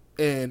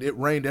 and it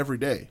rained every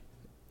day.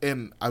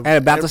 And at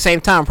about the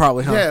same time,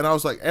 probably. Huh? Yeah, and I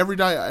was like every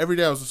day. I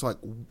was just like,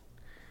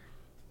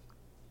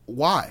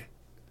 why?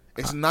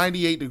 It's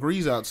 98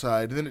 degrees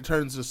outside, and then it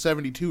turns to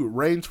 72. It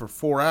rains for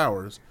 4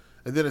 hours,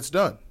 and then it's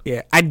done.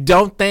 Yeah, I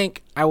don't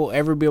think I will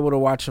ever be able to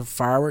watch a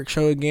fireworks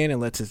show again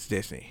unless it's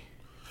Disney.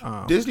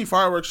 Disney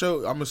fireworks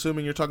show, I'm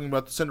assuming you're talking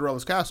about the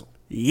Cinderella's Castle.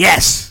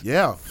 Yes.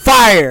 Yeah.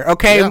 Fire.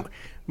 Okay. Yeah.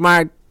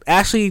 My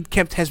Ashley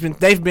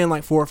they've been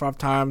like 4 or 5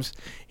 times,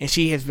 and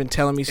she has been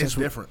telling me since it's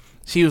different.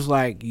 She was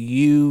like,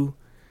 you've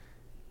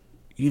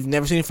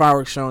never seen a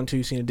fireworks show until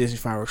you've seen a Disney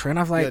fireworks show. And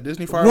I was like,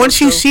 Disney fireworks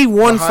once you see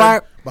one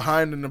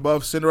behind and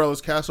above Cinderella's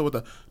Castle with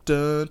the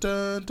dun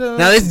dun dun.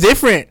 Now it's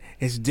different.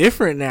 It's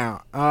different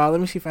now. Let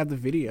me see if I have the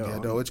video. Yeah,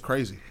 no, it's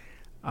crazy.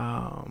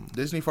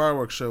 Disney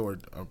fireworks show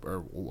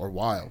are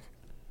wild.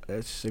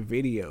 It's the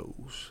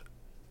videos.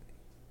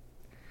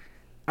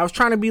 I was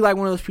trying to be like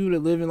one of those people that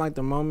live in like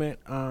the moment.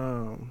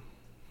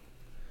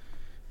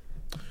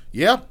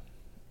 Yeah.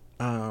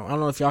 I don't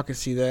know if y'all can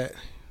see that.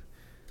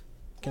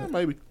 Yeah,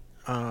 maybe.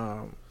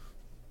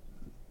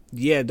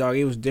 Yeah, dog,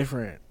 it was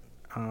different.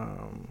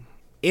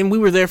 And we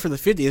were there for the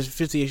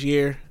 50th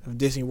year of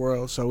Disney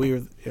World, so we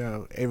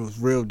were, it was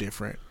real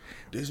different.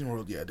 Disney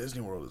World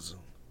is.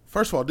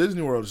 First of all,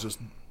 Disney World is just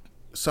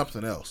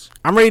something else.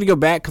 I'm ready to go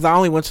back because I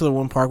only went to the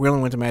one park. We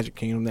only went to Magic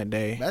Kingdom that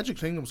day. Magic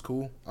Kingdom's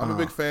cool. I'm a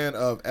big fan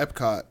of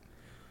Epcot.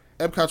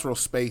 Epcot's real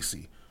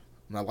spacey,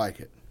 and I like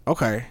it.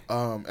 Okay.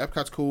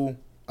 Epcot's cool.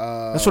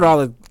 That's what all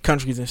the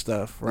countries and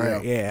stuff,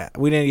 right? Yeah.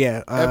 We didn't.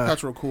 Yeah.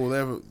 Epcot's real cool. They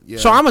have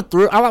So I'm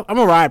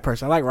a ride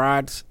person. I like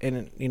rides,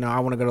 and I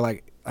want to go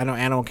to I know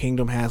Animal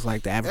Kingdom has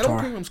like the Avatar.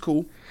 Animal Kingdom's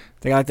cool.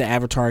 They got like the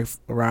Avatar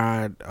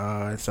ride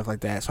and stuff like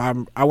that.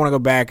 So I want to go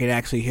back and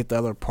actually hit the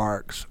other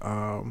parks.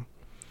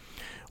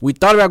 We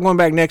thought about going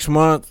back next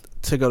month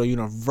to go to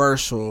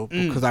Universal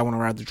because I want to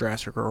ride the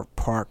Jurassic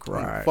Park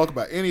ride. Fuck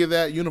about any of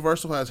that.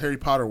 Universal has Harry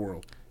Potter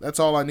World. That's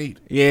all I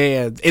need.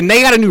 Yeah, and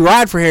they got a new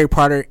ride for Harry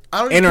Potter. I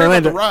don't even care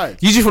about the ride.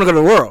 You just want to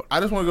go to the world. I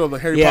just want to go to the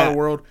Harry Potter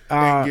World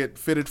and get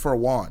fitted for a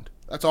wand.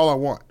 That's all I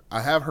want.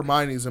 I have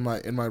Hermione's in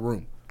my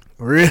room.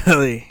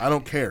 Really? I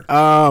don't care.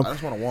 I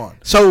just want a wand.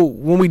 So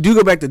when we do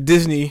go back to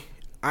Disney,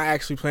 I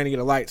actually plan to get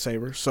a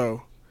lightsaber.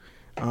 So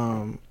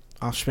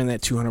I'll spend that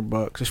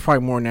 $200. It's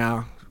probably more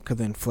now because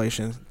of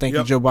inflation. Thank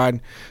you, Joe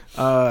Biden.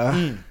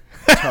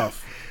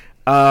 Tough.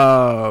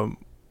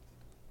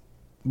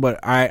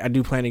 But I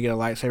do plan to get a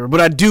lightsaber. But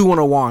I do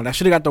want a wand. I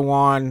should have got the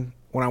wand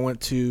when I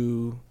went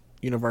to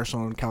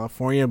Universal in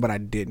California, but I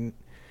didn't.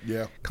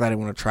 Yeah. Because I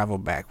didn't want to travel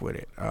back with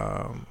it.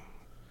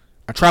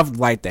 I traveled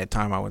light that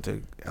time I went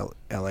to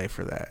L.A.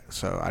 for that.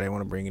 So I didn't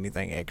want to bring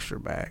anything extra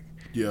back.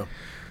 Yeah.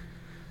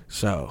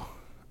 So,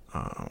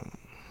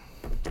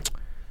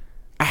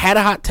 I had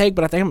a hot take,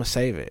 but I think I'm gonna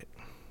save it.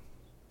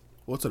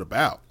 What's it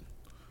about?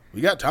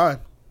 We got time.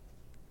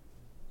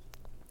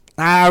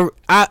 I'll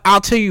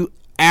tell you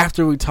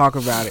after we talk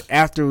about it.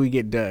 After we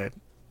get done.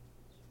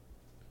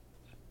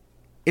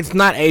 It's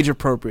not age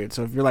appropriate,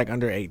 so if you're like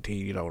under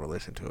 18, you don't want to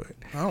listen to it.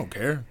 I don't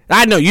care.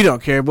 I know you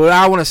don't care, but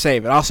I want to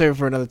save it. I'll save it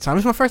for another time.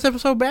 It's my first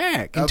episode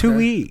back in 2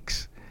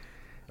 weeks.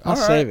 I'll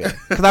save it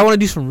because I want to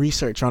do some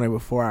research on it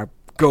before I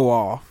go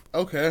off.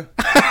 Okay.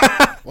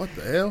 What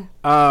the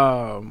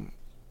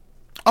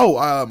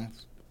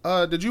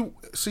hell? Did you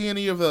see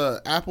any of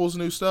the Apple's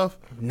new stuff?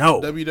 No.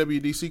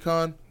 WWDC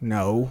Con?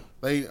 No.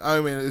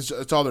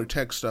 It's all their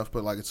tech stuff,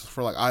 but like it's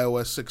for like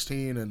iOS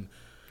 16 and.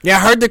 Yeah,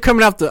 I heard they're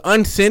coming out the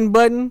unsend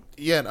button.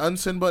 Yeah, an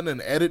unsend button,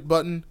 an edit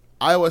button.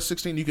 iOS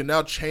 16, you can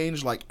now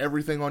change like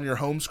everything on your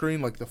home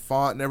screen, like the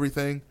font and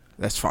everything.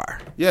 That's fire.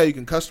 Yeah, you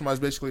can customize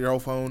basically your whole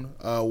phone.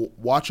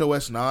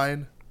 WatchOS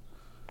 9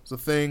 is a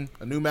thing.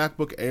 A new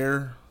MacBook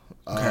Air.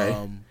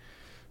 Okay.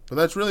 But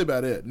that's really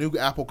about it. New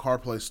Apple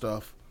CarPlay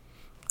stuff.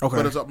 Okay.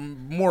 But it's a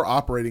more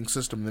operating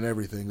system than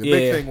everything. The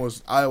big thing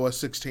was iOS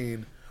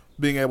 16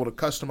 being able to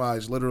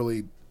customize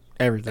literally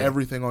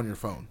everything on your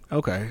phone.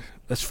 Okay,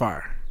 that's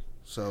fire.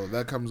 So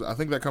I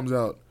think that comes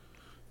out.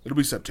 It'll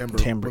be September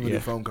when the new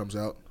phone comes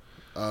out.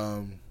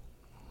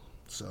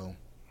 So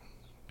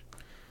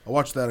I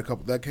watched that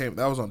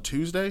that was on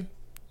Tuesday.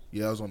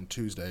 Yeah, it was on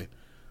Tuesday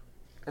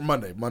or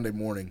Monday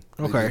morning.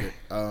 Okay.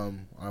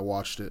 I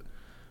watched it,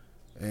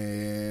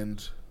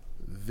 and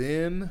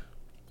then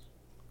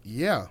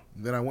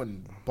I went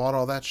and bought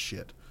all that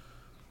shit.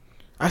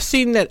 I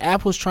seen that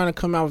Apple's trying to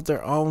come out with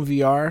their own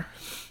VR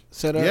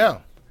setup. Yeah,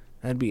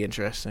 that'd be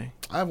interesting.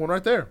 I have one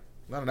right there.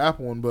 Not an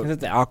Apple one, but is it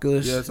the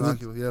Oculus? Yeah, it's an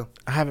Oculus. Yeah,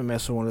 I haven't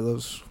messed with one of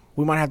those.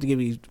 We might have to get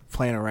you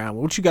playing around.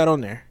 What you got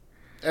on there?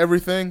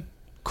 Everything.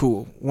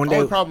 Cool. The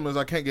only problem is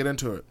I can't get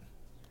into it.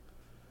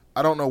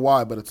 I don't know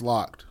why, but it's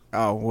locked.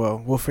 Oh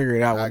well, we'll figure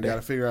it out. I got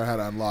to figure out how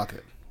to unlock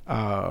it.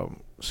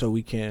 So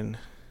we can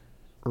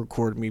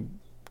record me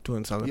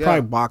doing something. Yeah.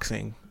 Probably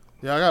boxing.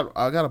 Yeah,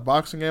 I got a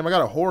boxing game. I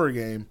got a horror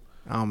game.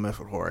 I don't mess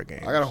with horror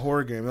games. I got a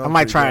horror game. I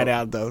might try it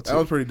out though. Too. That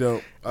was pretty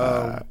dope.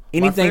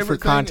 Anything for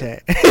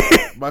content.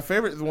 My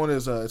favorite one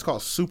is it's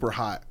called Super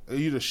Hot.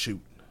 You just shoot.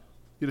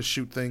 You just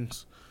shoot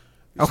things.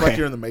 It's like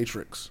you're in the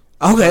Matrix.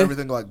 Okay.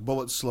 Everything like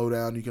bullets slow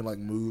down. You can like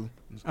move.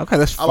 Okay,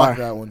 that's fine. I like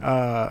that one.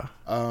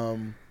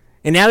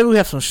 And now that we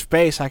have some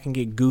space, I can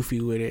get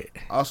goofy with it.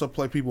 I also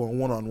play people in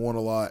one-on-one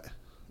a lot.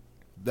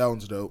 That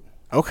one's dope.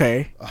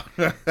 Okay.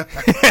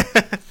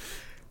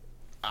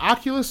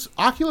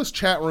 Oculus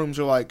chat rooms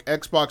are like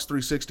Xbox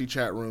 360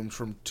 chat rooms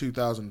from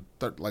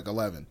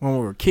 2011. When we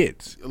were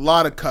kids. A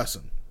lot of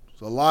cussing.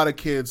 So a lot of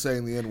kids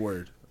saying the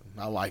N-word.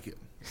 I like it.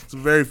 It's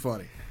very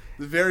funny.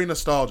 It's very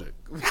nostalgic.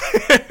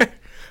 It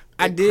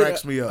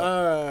cracks me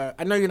up.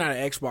 I know you're not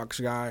an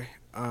Xbox guy,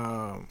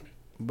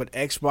 but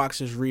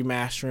Xbox is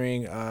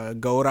remastering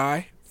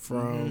GoldenEye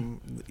from.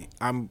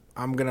 I'm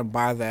gonna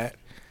buy that.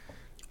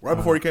 Right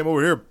before you came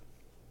over here,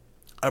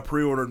 I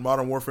pre-ordered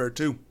Modern Warfare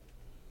 2.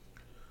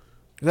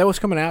 Is that what's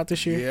coming out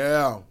this year?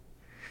 Yeah.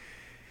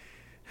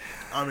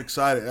 I'm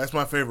excited. That's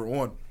my favorite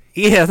one.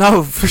 Yeah,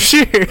 no, for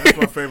sure. That's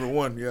my favorite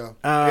one, yeah.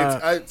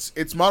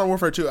 It's Modern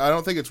Warfare 2. I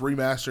don't think it's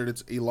remastered.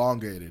 It's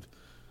elongated.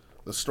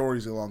 The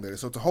story's elongated.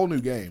 So it's a whole new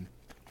game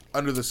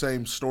under the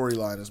same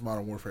storyline as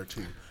Modern Warfare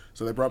 2.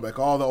 So they brought back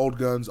all the old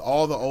guns,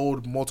 all the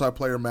old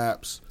multiplayer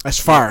maps. That's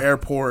fire.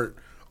 Airport,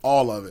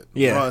 all of it.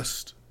 Yeah.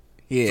 Rust.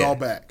 Yeah. It's all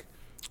back.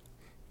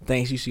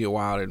 Things you see a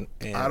while. And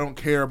I don't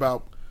care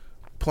about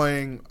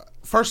playing.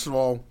 First of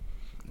all,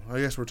 I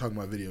guess we're talking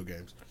about video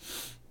games.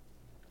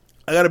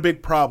 I got a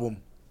big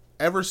problem.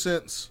 Ever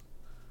since,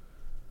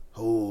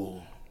 I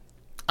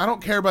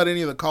don't care about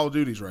any of the Call of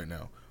Duties right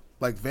now.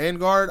 Like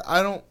Vanguard,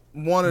 I don't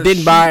want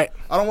to. Buy it.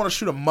 I don't want to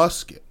shoot a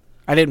musket.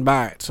 I didn't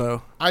buy it,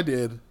 so I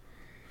did.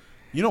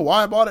 You know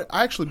why I bought it?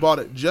 I actually bought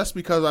it just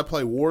because I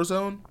play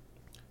Warzone,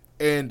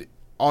 and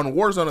on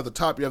Warzone at the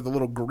top you have the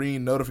little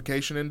green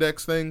notification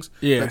index things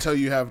that tell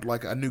you have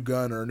like a new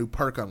gun or a new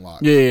perk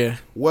unlocked. Yeah.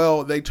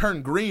 Well, they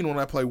turn green when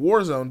I play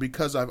Warzone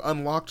because I've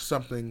unlocked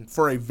something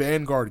for a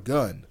Vanguard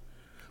gun.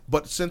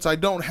 But since I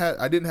didn't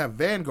have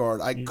Vanguard,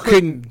 I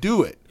couldn't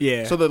do it.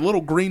 Yeah. So the little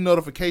green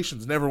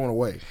notifications never went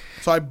away.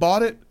 So I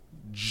bought it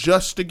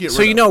just to get rid of it.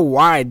 So you know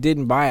why I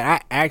didn't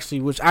buy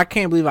it? Which I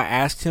can't believe I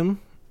asked him,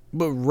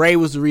 but Ray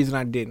was the reason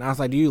I didn't. I was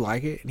like, "Do you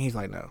like it?" And he's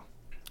like, "No."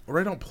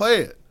 Ray don't play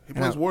it. He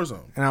plays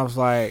Warzone. And I was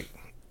like,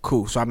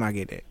 "Cool." So I'm not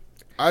getting it.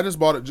 I just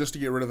bought it just to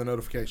get rid of the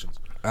notifications.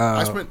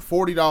 I spent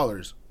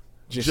 $40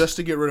 just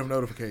to get rid of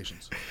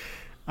notifications.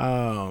 But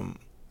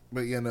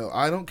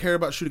I don't care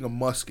about shooting a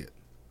musket.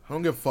 I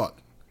don't give a fuck.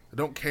 I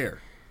don't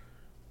care.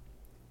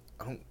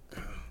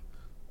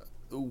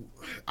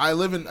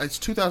 It's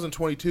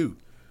 2022.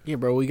 Yeah,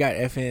 bro, we got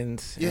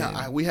FNs.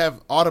 Yeah, we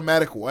have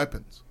automatic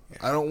weapons. Yeah.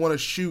 I don't want to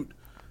shoot,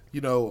 a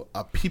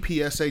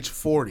PPSH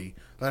 40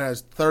 that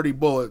has 30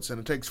 bullets and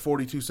it takes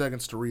 42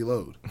 seconds to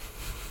reload.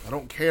 I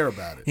don't care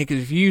about it. Yeah,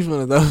 because if you use one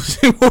of those,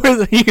 you're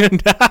going to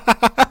die.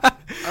 I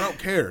don't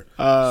care.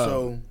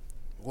 So,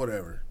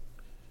 whatever.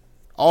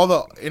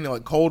 any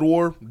like Cold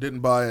War,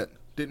 didn't buy it,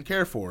 didn't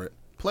care for it.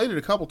 Played it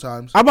a couple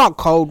times. I bought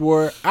Cold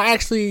War. I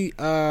actually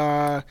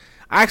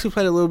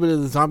played a little bit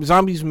of the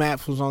Zombies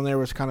maps was on there,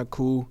 was kind of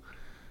cool.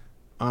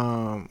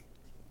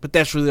 But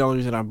that's really the only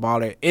reason I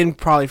bought it, and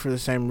probably for the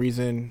same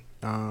reason,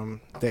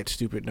 that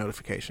stupid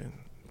notification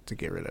to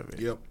get rid of it.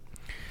 Yep.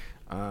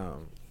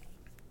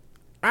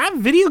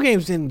 Video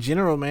games in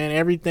general, man.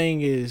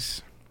 Everything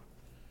is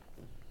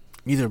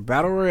either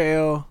battle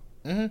royale.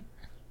 Mm-hmm.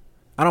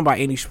 I don't buy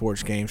any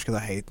sports games because I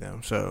hate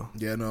them. So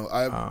yeah, no.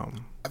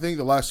 I think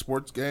the last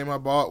sports game I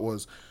bought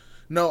was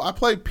I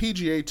played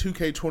PGA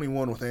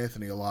 2K21 with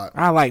Anthony a lot.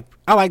 I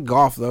like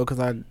golf though because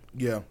and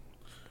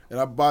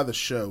I buy the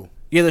show.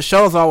 Yeah, the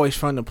show's always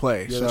fun to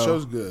play. Yeah, the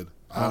show's good.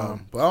 But I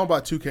don't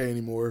buy 2K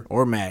anymore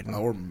or Madden.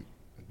 Or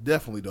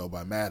definitely don't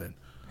buy Madden.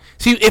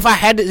 See,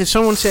 if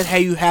someone said,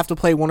 "Hey, you have to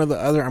play one or the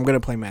other," I'm gonna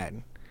play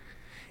Madden.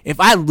 If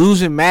I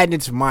lose in Madden,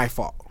 it's my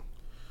fault.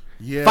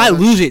 Yeah. If I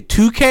lose at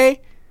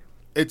 2K,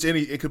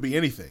 it could be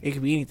anything. It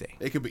could be anything.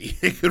 It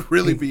could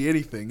really be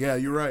anything. Yeah,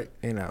 you're right.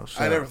 So.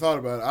 I never thought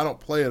about it. I don't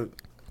play it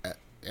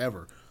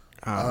ever.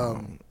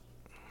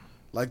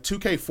 Like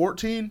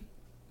 2K14,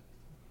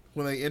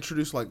 when they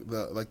introduced like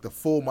the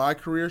full My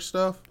Career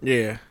stuff.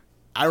 Yeah.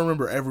 I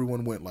remember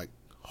everyone went like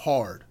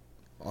hard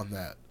on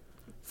that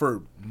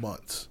for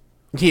months.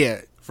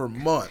 Yeah. For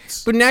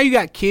months. But now you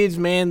got kids,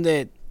 man,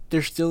 that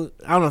they're still,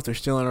 I don't know if they're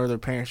still in or their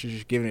parents are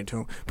just giving it to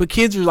them. But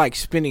kids are like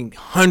spending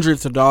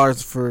hundreds of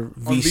dollars for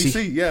VC. On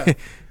VC, yeah.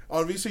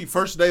 On VC,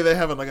 first day they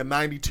have like a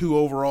 92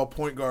 overall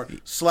point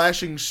guard,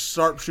 slashing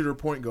sharpshooter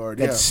point guard.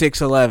 That's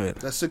 6'11".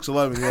 That's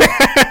 6'11",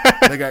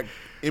 yeah. They got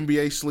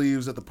NBA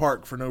sleeves at the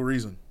park for no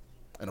reason.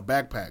 And a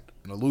backpack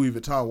and a Louis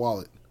Vuitton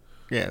wallet.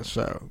 Yeah,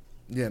 so.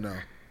 Yeah, no.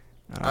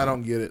 I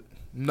don't get it.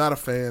 Not a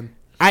fan.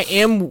 I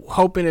am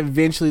hoping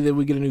eventually that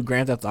we get a new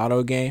Grand Theft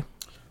Auto game.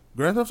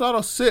 Grand Theft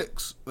Auto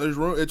 6. It's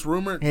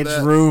rumored. It's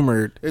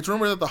rumored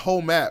that the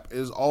whole map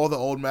is all the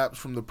old maps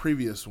from the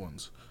previous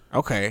ones.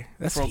 Okay,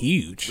 that's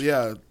huge.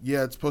 Yeah.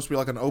 It's supposed to be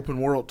like an open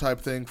world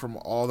type thing from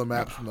all the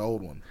maps from the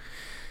old one.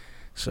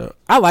 So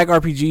I like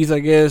RPGs, I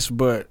guess,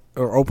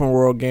 or open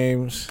world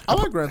games. I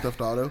like Grand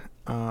Theft Auto.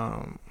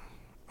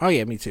 Oh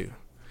yeah, me too.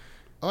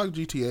 I like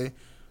GTA.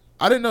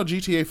 I didn't know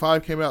GTA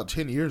 5 came out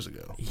 10 years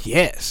ago.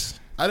 Yes.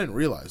 I didn't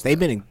realize they've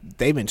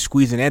been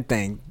squeezing that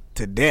thing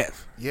to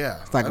death.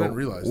 Yeah, it's like I didn't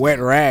realize wet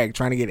rag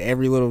trying to get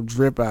every little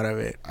drip out of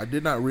it. I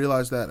did not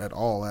realize that at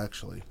all,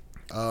 actually.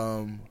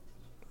 Trying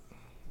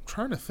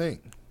to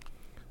think.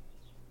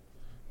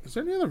 Is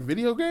there any other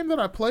video game that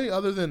I play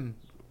other than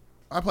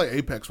I play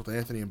Apex with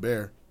Anthony and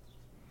Bear?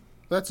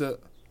 That's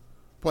it.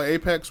 Play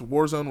Apex,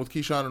 Warzone with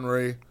Keyshawn and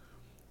Ray,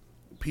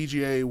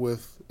 PGA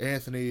with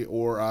Anthony,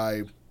 or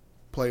I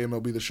play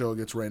MLB The Show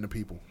against random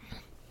people.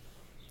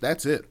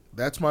 That's it.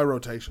 That's my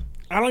rotation.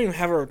 I don't even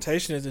have a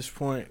rotation at this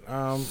point.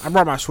 I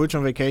brought my Switch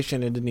on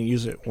vacation and didn't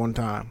use it one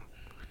time.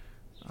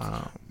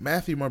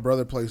 Matthew, my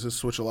brother, plays this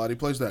Switch a lot. He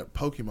plays that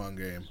Pokemon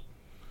game.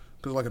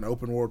 Because like an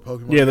open world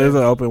Pokemon game. There's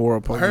an open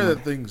world Pokemon. I heard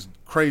that thing's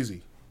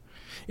crazy.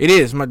 It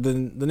is.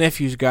 The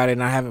nephew's got it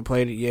and I haven't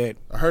played it yet.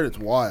 I heard it's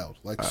wild.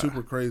 Like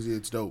super crazy.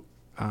 It's dope.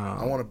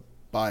 I want to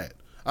buy it.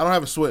 I don't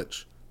have a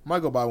Switch. I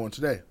might go buy one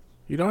today.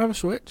 You don't have a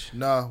Switch?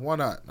 Nah, why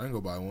not? I can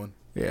go buy one.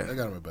 Yeah. I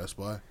got them at Best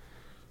Buy. I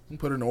can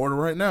put it in order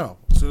right now.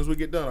 As soon as we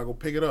get done, I'll go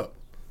pick it up.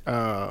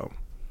 I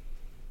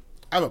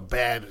have a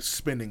bad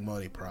spending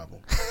money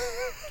problem.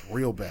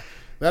 Real bad.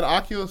 That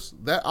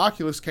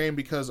Oculus came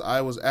because I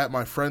was at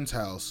my friend's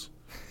house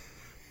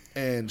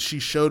and she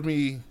showed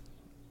me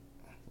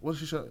what did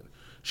she show?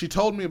 She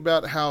told me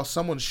about how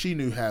someone she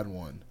knew had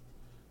one.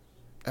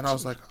 And I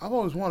was like, I've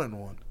always wanted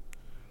one.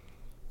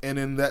 And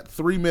in that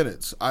 3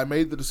 minutes, I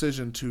made the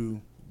decision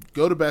to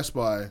go to Best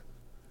Buy,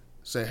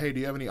 say, hey, do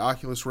you have any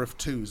Oculus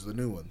Rift 2s, the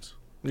new ones?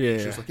 Yeah.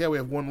 She was like, yeah, we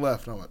have one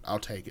left. And I'm like, I'll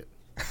take it.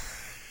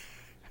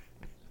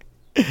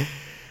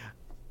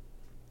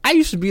 I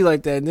used to be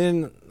like that, and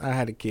then I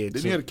had a kid.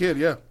 Then you had a kid,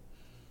 yeah.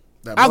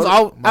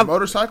 My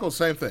motorcycle,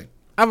 same thing.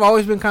 I've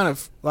always been kind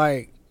of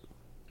like,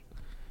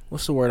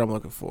 what's the word I'm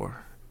looking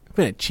for? I've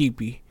been a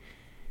cheapie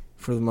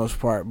for the most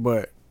part,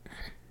 but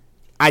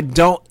I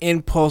don't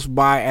impulse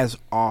buy as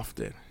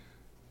often.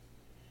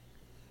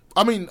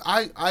 I mean,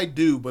 I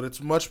do, but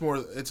it's much more.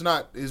 It's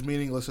not as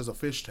meaningless as a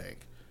fish tank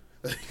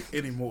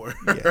anymore.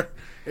 Yeah.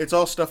 It's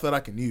all stuff that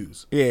I can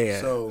use. Yeah.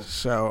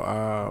 So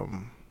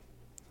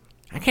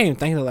I can't even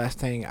think of the last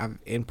thing I've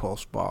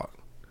impulse bought.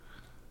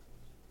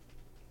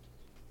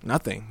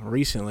 Nothing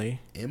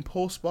recently.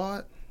 Impulse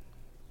bought?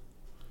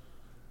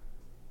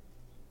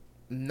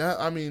 No,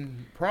 I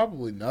mean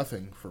probably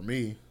nothing for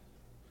me.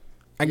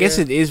 I guess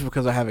it is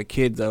because I have a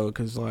kid though,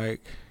 because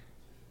like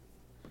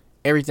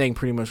everything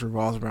pretty much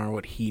revolves around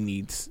what he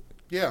needs.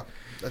 Yeah,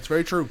 that's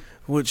very true.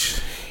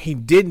 Which he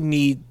did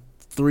need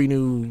 3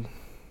 new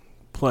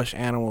plush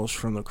animals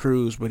from the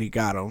cruise, but he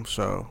got them.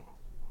 So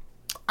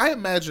I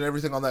imagine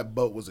everything on that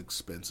boat was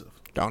expensive.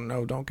 Don't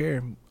know, don't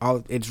care.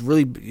 It's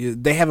really,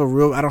 they have a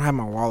real, I don't have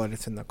my wallet,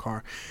 it's in the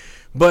car.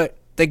 But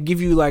they give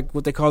you like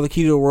what they call the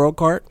key to the world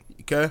card.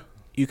 Okay.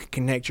 You can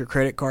connect your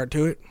credit card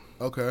to it.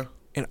 Okay.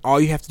 and all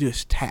you have to do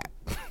is tap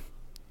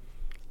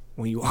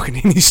when you walk in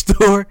any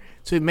store.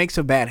 So it makes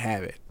a bad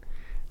habit.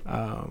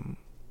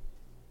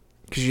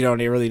 Because you don't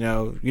really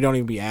know. You don't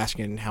even be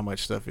asking how much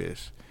stuff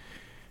is.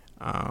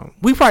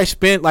 We probably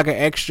spent like an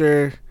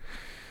extra,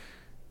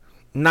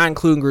 not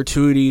including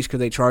gratuities, because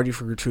they charge you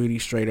for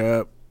gratuities straight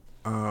up,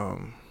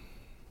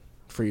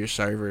 for your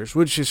servers,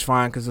 which is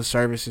fine because the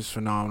service is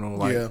phenomenal.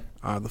 Like,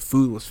 the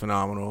food was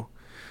phenomenal.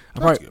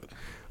 That's good.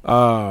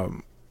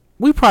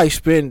 We probably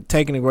spent,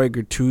 taking away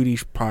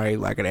gratuities, probably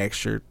like an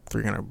extra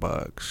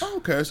 $300. Oh,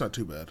 okay, that's not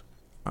too bad.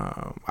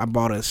 I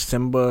bought a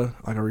Simba,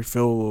 like a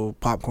refillable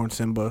popcorn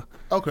Simba.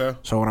 Okay.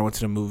 So when I went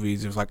to the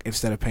movies, it was like,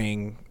 instead of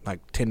paying like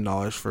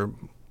 $10 for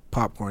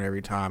popcorn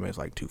every time, it's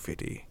like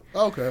 $2.50.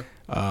 Okay.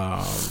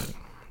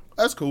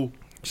 That's cool.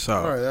 So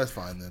all right, that's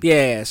fine then.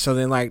 Yeah. So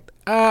then, like,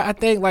 I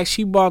think like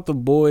she bought the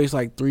boys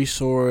like 3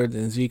 swords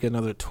and Zeke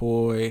another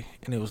toy,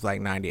 and it was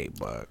like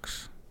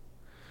 $98.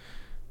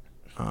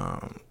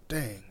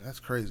 Dang, that's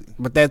crazy.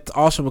 But that's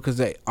also because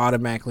they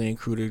automatically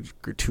included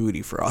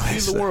gratuity for all that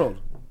Feed stuff. the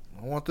world.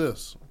 I want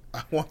this.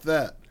 I want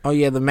that. Oh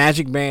yeah, the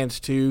magic bands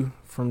too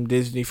from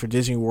Disney for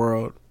Disney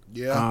World.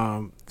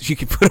 Yeah. You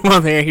can put them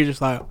on there and you're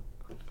just like,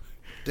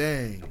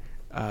 dang.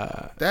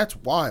 That's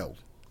wild.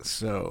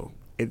 So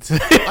it's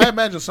I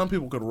imagine some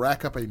people could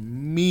rack up a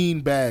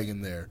mean bag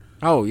in there.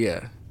 Oh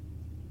yeah.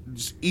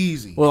 Just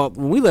easy. Well,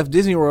 when we left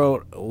Disney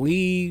World,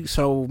 me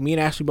and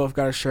Ashley both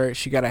got a shirt.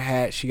 She got a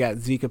hat. She got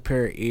Zeke a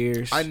pair of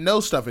ears. I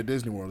know stuff at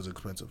Disney World is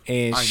expensive.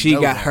 And she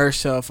got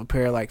herself a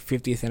pair of like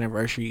 50th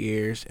anniversary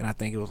ears, and I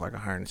think it was like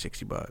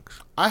 $160.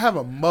 I have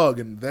a mug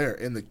in there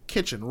in the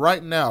kitchen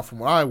right now from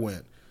when I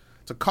went.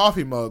 It's a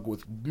coffee mug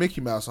with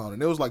Mickey Mouse on it.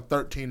 And it was like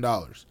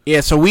 $13.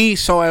 Yeah, so we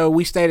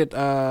stayed at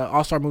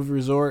All Star Movie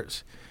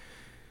Resorts,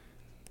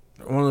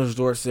 one of those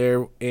resorts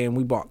there, and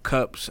we bought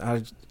cups.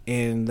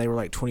 And they were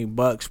like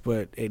 $20,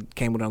 but it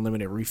came with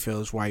unlimited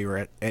refills while you were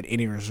at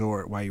any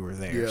resort while you were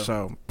there. Yeah.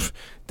 So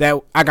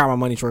that I got my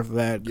money's worth of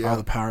that. Yeah. All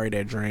the Powerade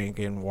that drink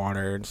and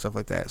water and stuff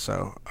like that.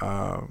 So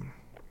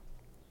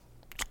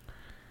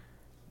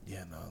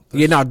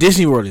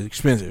Disney World is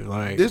expensive.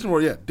 Like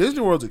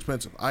Disney World's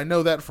expensive. I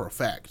know that for a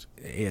fact.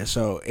 Yeah,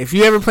 so if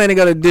you ever plan to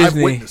go to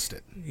Disney, I've witnessed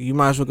it. You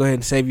might as well go ahead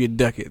and save your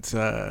ducats.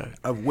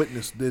 I've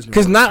witnessed Disney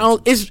because not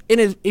only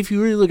if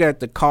you really look at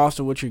the cost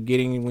of what you're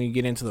getting when you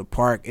get into the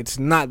park, it's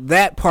not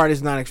that part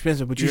is not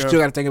expensive, but you still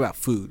got to think about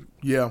food.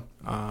 Yeah.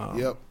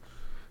 Yep.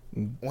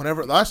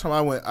 Last time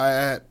I went, I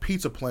had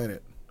Pizza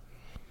Planet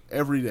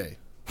every day.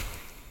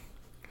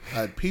 I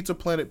had Pizza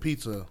Planet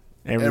pizza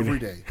every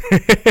day.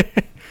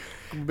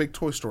 I'm a big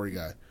Toy Story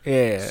guy.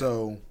 Yeah.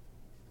 So,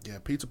 yeah,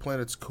 Pizza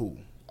Planet's cool.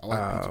 I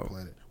like Pizza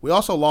Planet. We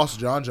also lost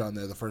John John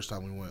there the first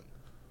time we went.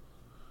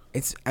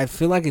 I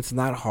feel like it's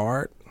not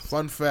hard.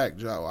 Fun fact,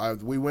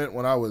 John. We went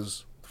when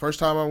first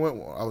time I went,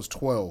 I was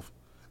 12.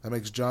 That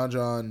makes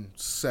John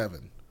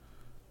 7.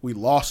 We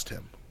lost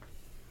him.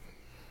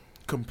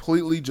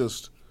 Completely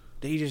just.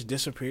 Did he just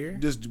disappear?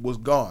 Just was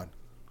gone.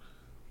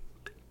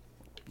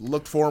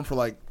 Looked for him for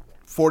like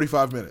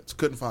 45 minutes.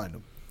 Couldn't find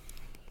him.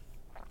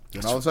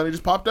 And all of a sudden he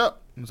just popped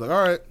up. He was like,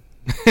 all right.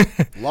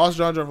 Lost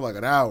John for like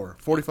an hour.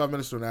 45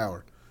 minutes to an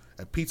hour.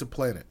 At Pizza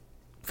Planet.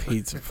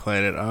 Pizza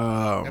Planet.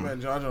 Oh. And man,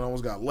 John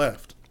almost got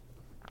left.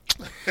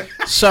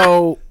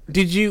 So,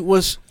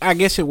 I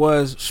guess it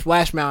was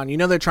Splash Mountain. You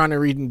know they're trying to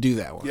redo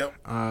that one.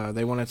 Yep.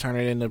 They want to turn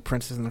it into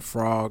Princess and the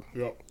Frog.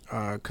 Yep.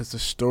 Because the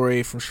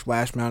story from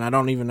Splash Mountain, I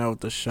don't even know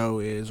what the show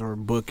is or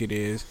book it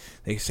is.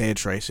 They say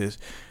it's racist.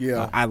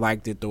 Yeah. I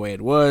liked it the way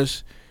it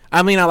was.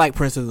 I mean, I like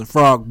Princess and the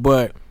Frog,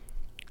 but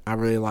I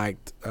really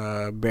liked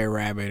Bear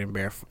Rabbit and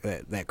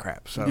that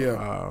crap. So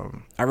yeah.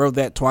 I rode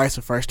that twice.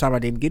 The first time I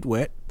didn't get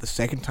wet. The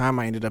second time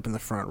I ended up in the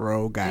front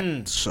row,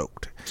 got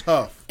soaked.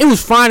 Tough. It was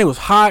fine. It was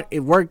hot. It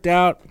worked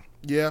out.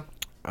 Yeah.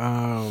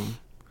 Yeah,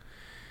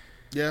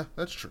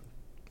 that's true.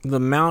 The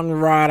mountain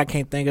ride, I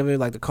can't think of it.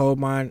 Like the coal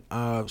mine,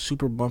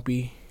 super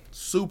bumpy.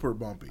 Super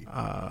bumpy.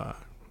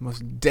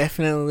 Most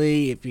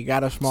definitely, if you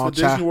got a small child.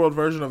 It's the Disney World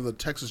version of the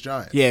Texas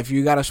Giant. Yeah, if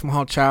you got a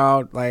small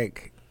child,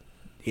 like,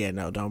 yeah,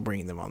 no, don't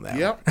bring them on that.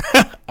 Yep.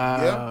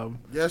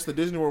 Yes, the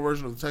Disney World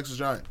version of the Texas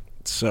Giant.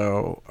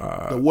 So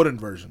the wooden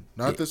version,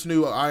 not this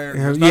new iron.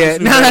 Not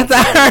the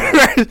iron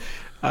version.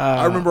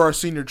 I remember our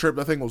senior trip.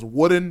 That thing was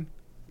wooden,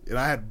 and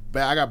I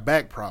got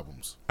back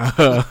problems.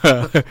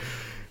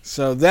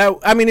 So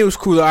it was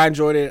cool. I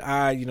enjoyed it.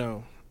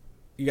 You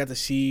got to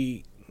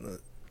see.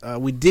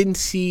 We didn't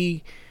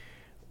see.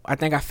 I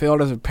think I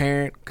failed as a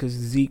parent because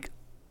Zeke.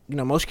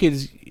 Most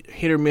kids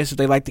hit or miss if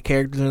they like the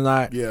characters or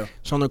not. Yeah.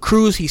 So on the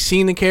cruise, he's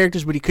seen the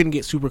characters, but he couldn't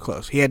get super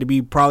close. He had to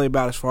be probably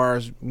about as far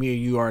as me or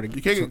you are. You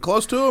can't get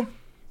close to him?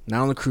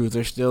 Not on the cruise.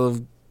 They're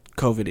still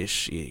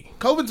COVID-ish.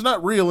 COVID's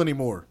not real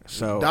anymore.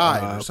 So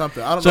died or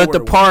something. I don't know. So at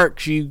the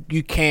parks, you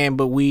can,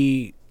 but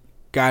we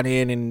got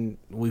in and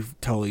we've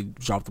totally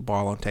dropped the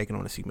ball on taking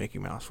him to see Mickey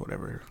Mouse,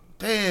 whatever.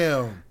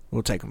 Damn.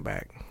 We'll take him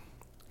back.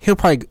 He'll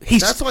probably.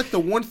 That's like the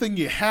one thing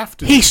you have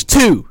to. He's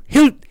 2.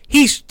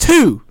 He's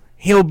 2.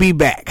 He'll be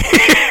back.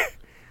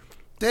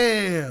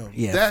 Damn.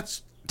 Yeah.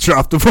 That's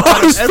Drop the ball.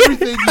 Out of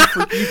everything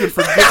you can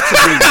forget to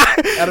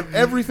do. Out of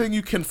everything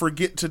you can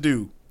forget to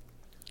do.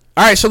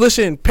 All right, so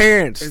listen,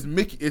 parents.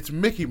 It's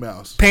Mickey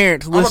Mouse.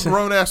 Parents, listen. I'm a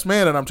grown ass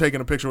man, and I'm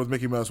taking a picture with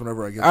Mickey Mouse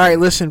whenever I get. All right,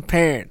 listen,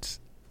 parents,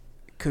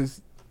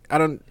 because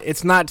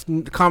it's not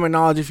common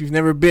knowledge if you've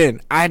never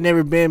been. I had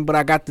never been, but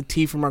I got the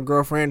tea from my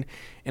girlfriend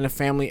and a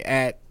family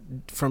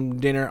from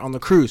dinner on the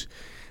cruise.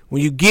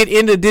 When you get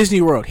into Disney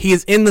World, he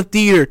is in the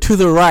theater to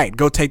the right.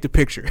 Go take the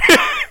picture.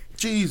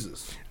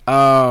 Jesus.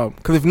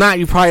 Because if not,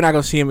 you're probably not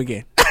gonna see him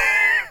again.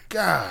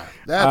 God,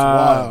 that's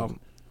wild.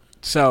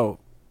 So,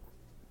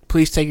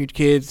 please take your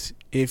kids.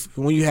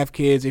 When you have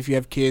kids, if you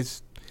have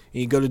kids,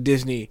 and you go to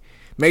Disney,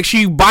 make sure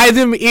you buy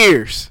them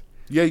ears.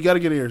 Yeah, you got to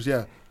get ears.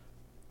 Yeah,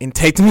 and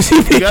take them to see.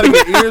 You got to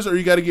get ears, or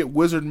you got to get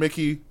Wizard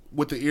Mickey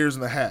with the ears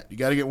and the hat. You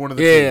got to get one of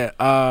the two.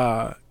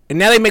 Yeah. And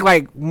now they make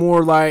like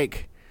more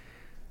like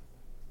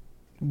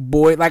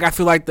boy. Like I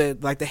feel like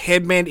the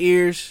headband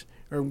ears,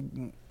 or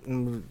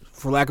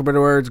for lack of better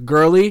words,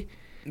 girly.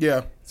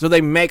 Yeah. So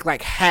they make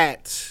like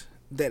hats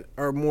that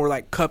are more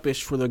like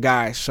cupish for the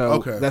guys. So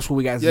that's what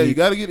we got. Yeah, you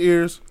got to get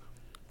ears.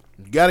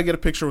 You got to get a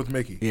picture with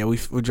Mickey. Yeah, we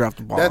dropped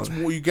the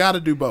ball. You got to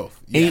do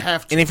both. You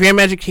have to. And if you're in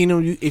Magic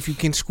Kingdom, if you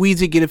can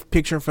squeeze it, get a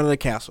picture in front of the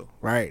castle.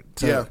 Right.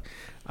 So,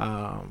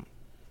 yeah.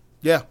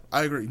 Yeah,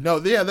 I agree. No,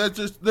 yeah, there's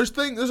a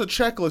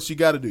checklist you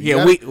got to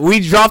do. We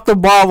dropped the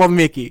ball on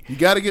Mickey. You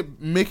got to get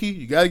Mickey.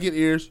 You got to get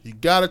ears. You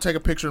got to take a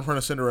picture in front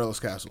of Cinderella's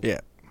castle. Yeah.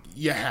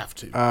 You have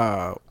to.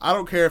 I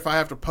don't care if I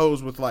have to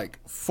pose with like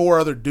 4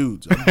 other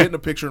dudes. I'm getting a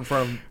picture in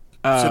front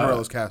of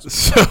Cinderella's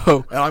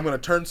castle. And I'm going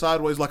to turn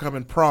sideways like I'm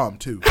in prom,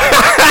 too.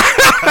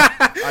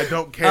 I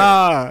don't care.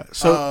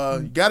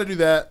 You got to do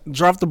that.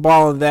 Drop the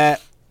ball on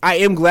that. I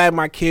am glad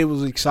my kid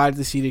was excited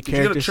to see the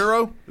characters. Did you get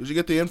a churro? Did you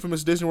get the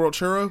infamous Disney World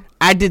churro?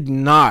 I did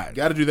not. You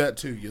got to do that,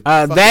 too. You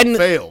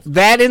failed.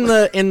 That in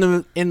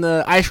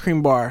the ice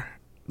cream bar.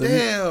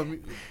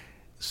 Damn.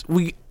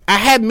 I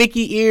had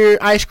Mickey ear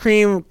ice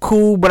cream,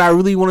 cool, but I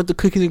really wanted the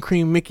cookies and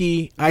cream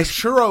Mickey ice. The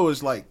churro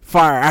is like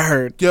fire. I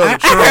heard. Yo, the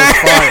churro is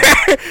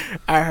fire.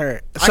 I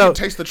heard. I can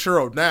taste the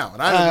churro now,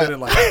 and I haven't been in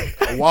like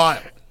a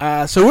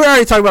while. So we're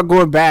already talking about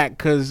going back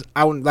because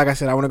like I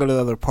said, I want to go to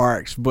the other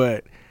parks,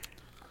 but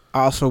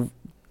I also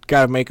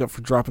got to make up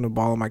for dropping the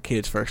ball on my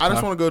kids first. I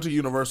just want to go to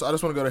Universal. I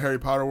just want to go to Harry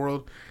Potter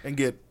World and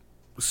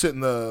sit in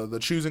the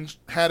choosing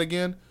hat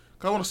again.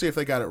 Cause I want to see if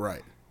they got it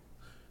right.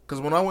 Because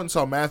when I went and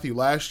saw Matthew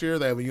last year,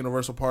 they have a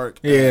Universal Park.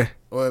 Yeah.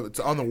 It's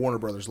on the Warner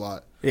Brothers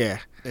lot. Yeah.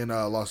 In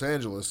Los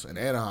Angeles and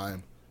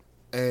Anaheim.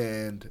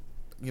 And,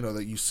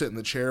 that you sit in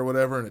the chair or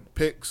whatever and it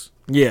picks.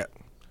 Yeah.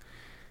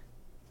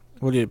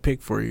 What did it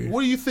pick for you?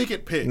 What do you think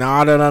it picked? No.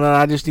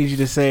 I just need you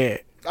to say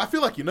it. I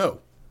feel like you know.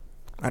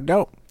 I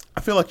don't.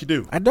 I feel like you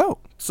do. I don't.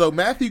 So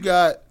Matthew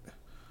got...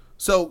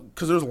 because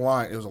there was a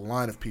line. It was a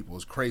line of people. It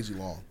was crazy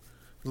long.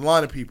 It was a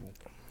line of people.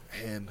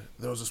 And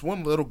there was this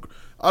one little...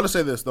 I'll just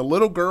say this. The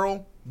little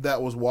girl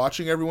that was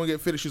watching everyone get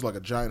fitted, she's like a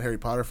giant Harry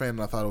Potter fan,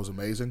 and I thought it was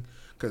amazing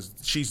because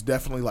she's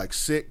definitely like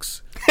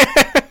 6.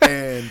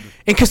 and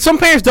because some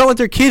parents don't let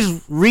their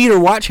kids read or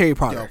watch Harry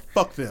Potter. Yo,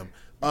 fuck them.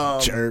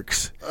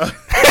 Jerks.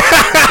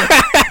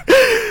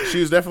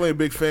 She was definitely a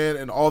big fan,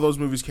 and all those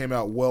movies came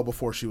out well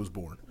before she was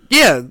born.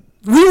 Yeah.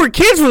 We were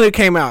kids when it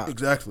came out.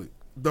 Exactly.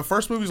 The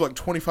first movie's like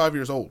 25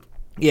 years old.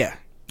 Yeah.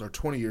 Or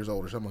 20 years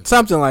old or something like that.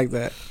 Something like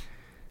that.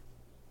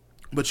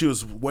 But she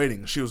was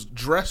waiting. She was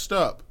dressed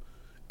up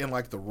in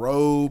like the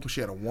robe.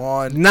 She had a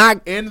wand.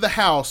 Not in the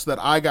house that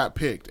I got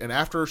picked. And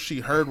after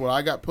she heard what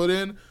I got put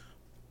in,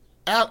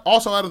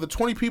 also out of the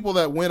 20 people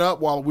that went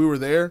up while we were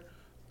there,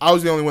 I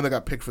was the only one that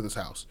got picked for this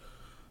house,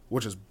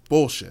 which is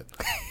bullshit.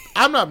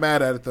 I'm not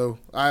mad at it though.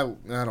 I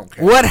don't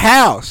care. What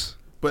house?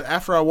 But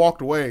after I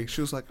walked away, she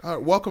was like, all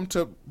right, welcome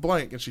to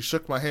blank. And she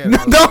shook my hand.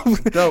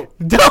 Don't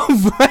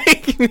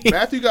blank me.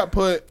 Matthew got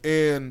put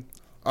in,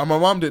 my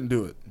mom didn't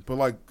do it, but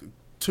like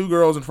 2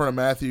 girls in front of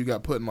Matthew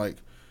got put in like,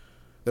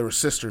 they were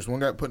sisters. One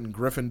got put in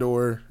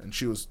Gryffindor, and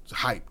she was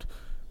hyped.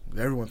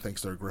 Everyone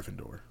thinks they're a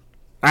Gryffindor.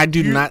 I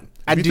do not.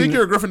 If you think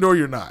you're a Gryffindor,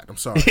 you're not. I'm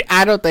sorry.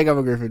 I don't think I'm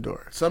a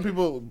Gryffindor. Some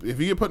people, if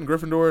you get put in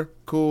Gryffindor,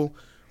 cool,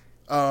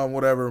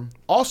 whatever.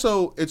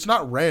 Also, it's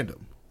not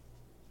random.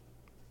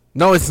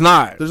 No, it's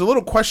not. There's a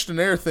little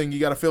questionnaire thing you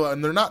got to fill out,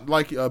 and they're not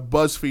like a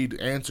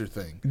BuzzFeed answer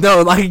thing.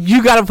 No, like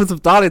you got to put some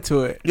thought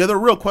into it. Yeah, they're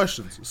real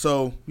questions.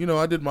 So,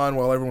 I did mine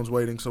while everyone's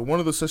waiting. So one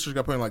of the sisters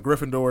got put in like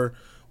Gryffindor.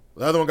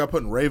 The other one got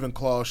put in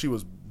Ravenclaw. She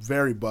was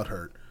very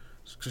butthurt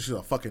because she's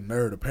a fucking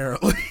nerd,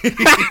 apparently.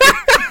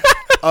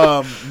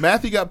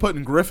 Matthew got put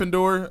in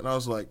Gryffindor, and I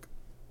was like,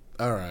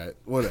 all right,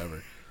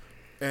 whatever.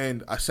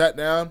 And I sat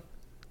down,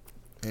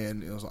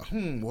 and it was like,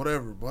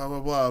 whatever, blah,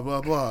 blah, blah,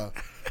 blah, blah.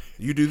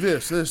 You do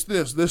this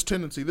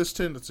tendency.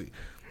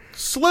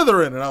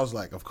 Slytherin, and I was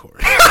like, of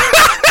course.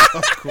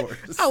 Of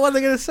course. I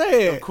wasn't going to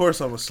say it. Of course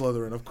I'm a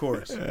Slytherin, of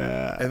course.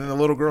 And then the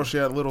little girl, she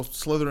had little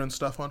Slytherin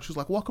stuff on. She was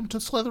like, welcome to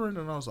Slytherin,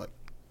 and I was like,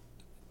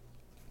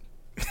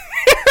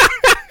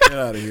 get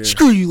out of here.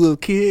 Screw you, little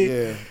kid.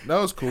 Yeah, that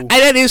was cool. And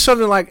that is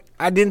something like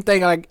I didn't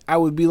think like I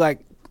would be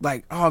like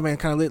oh man,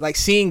 kind of lit. Like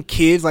seeing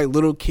kids, like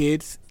little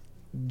kids,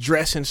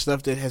 dress in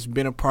stuff that has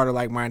been a part of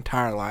like my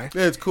entire life.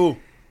 Yeah, it's cool.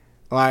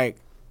 Like,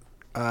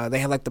 they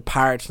had like the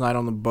Pirates Night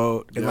on the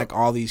boat, and like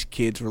all these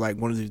kids were like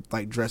one of the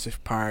like dressed as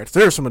pirates.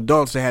 There were some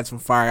adults that had some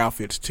fire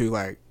outfits too.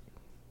 Like,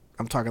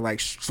 I'm talking like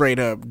straight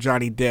up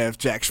Johnny Depp,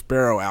 Jack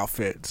Sparrow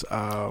outfits.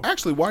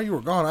 Actually, while you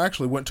were gone, I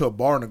actually went to a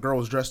bar and a girl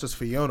was dressed as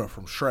Fiona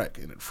from Shrek,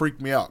 and it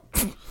freaked me out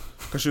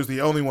because she was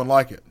the only one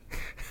like it,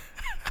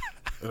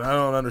 and I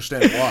don't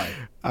understand why.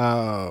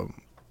 I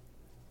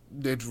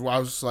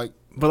was like,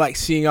 but like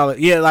seeing all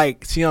the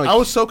I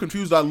was so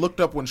confused. I looked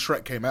up when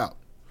Shrek came out,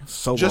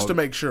 just to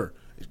make sure.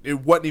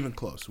 It wasn't even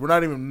close. We're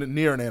not even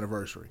near an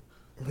anniversary.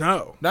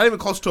 No. Not even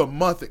close to a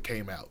month it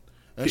came out.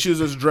 And she was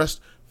just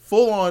dressed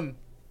full on,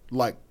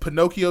 like,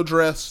 Pinocchio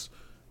dress,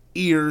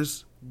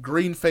 ears,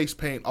 green face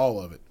paint, all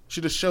of it.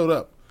 She just showed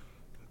up.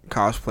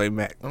 Cosplay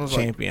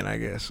champion, like, I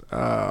guess.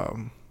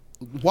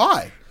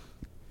 Why?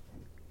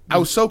 I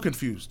was so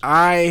confused.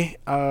 That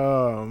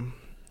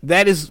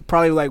is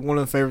probably, like, one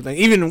of the favorite things.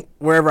 Even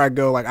wherever I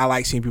go, like, I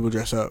like seeing people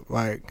dress up.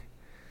 Like,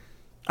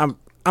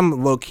 I'm a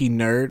low-key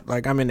nerd.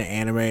 Like, I'm into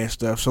anime and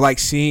stuff. So, like,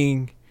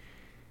 seeing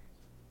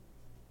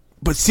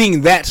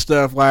that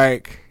stuff,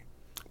 like...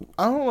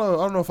 I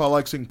don't know if I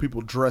like seeing people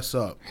dress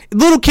up.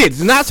 Little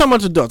kids. Not so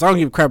much adults. I don't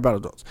give a crap about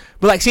adults.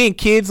 But, like, seeing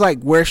kids,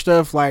 like, wear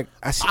stuff, like...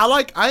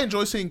 I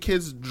enjoy seeing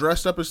kids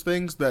dressed up as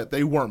things that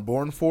they weren't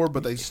born for,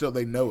 but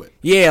they know it.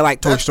 Yeah,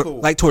 like Toy Story. Cool.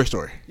 Like Toy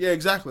Story. Yeah,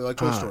 exactly, like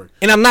Toy Story.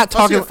 And I'm not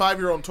talking... I see a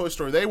 5-year-old in Toy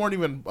Story. They weren't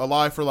even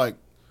alive for, like,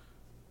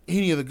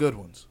 any of the good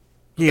ones.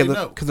 Yeah,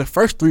 because the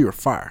first 3 were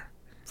fire.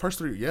 First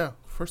 3 are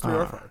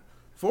fire.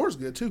 4 is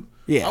good too.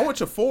 Yeah, I went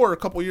to 4 a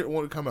couple years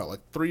when it come out,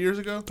 like 3 years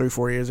ago.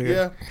 4 years ago.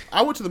 Yeah,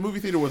 I went to the movie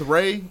theater with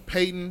Ray,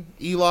 Peyton,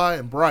 Eli,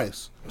 and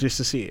Bryce just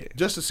to see it.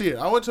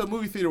 I went to a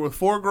movie theater with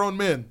 4 grown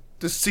men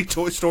to see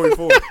Toy Story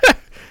 4,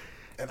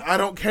 and I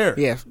don't care.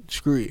 Yeah,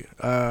 screw you.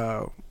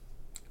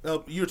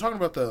 You were talking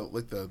about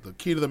the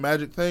key to the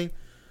magic thing,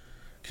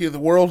 key to the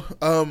world.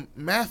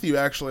 Matthew,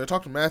 actually, I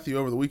talked to Matthew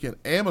over the weekend.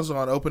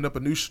 Amazon opened up a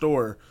new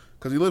store.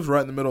 Because he lives right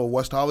in the middle of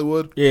West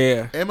Hollywood.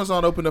 Yeah.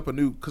 Amazon opened up a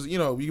new... Because, you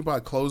know, you can buy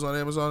clothes on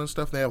Amazon and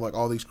stuff. They have, like,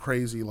 all these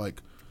crazy,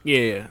 like...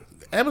 Yeah.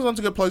 Amazon's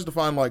a good place to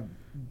find, like,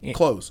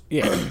 clothes.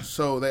 Yeah.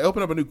 So they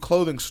opened up a new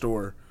clothing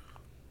store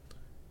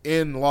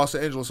in Los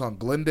Angeles on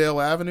Glendale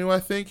Avenue,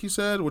 I think he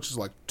said, which is,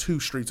 like, 2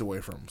 streets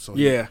away from him. So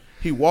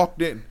he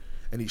walked in,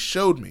 and he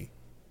showed me.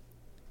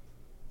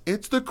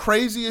 It's the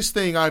craziest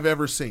thing I've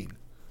ever seen.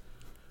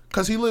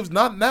 Because he lives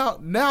not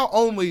now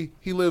only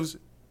he lives...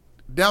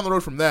 down the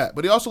road from that,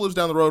 but he also lives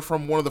down the road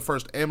from one of the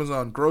first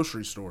Amazon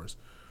grocery stores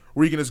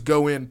where you can just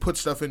go in, put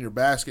stuff in your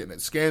basket, and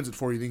it scans it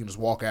for you, and you can just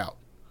walk out.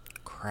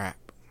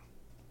 Crap.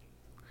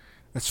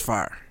 That's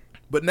fire.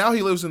 But now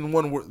he lives in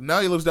now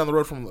he lives down the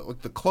road from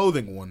like the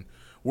clothing one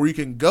where you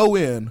can go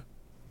in,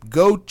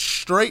 go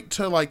straight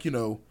to like, you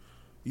know,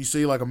 you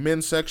see like a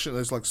men's section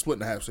that's like split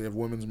in half, so you have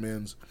women's,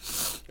 men's,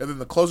 and then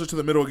the closer to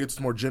the middle it gets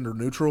more gender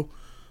neutral.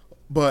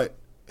 But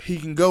he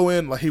can go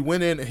in, like he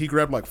went in and he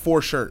grabbed like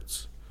 4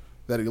 shirts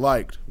that he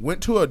liked, went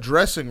to a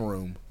dressing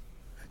room,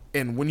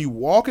 and when you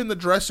walk in the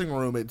dressing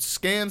room, it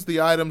scans the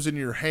items in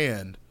your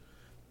hand,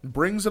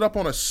 brings it up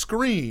on a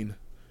screen,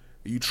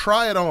 you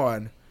try it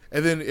on,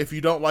 and then if you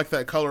don't like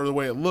that color or the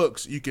way it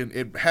looks,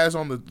 it has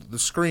on the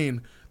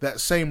screen that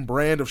same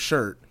brand of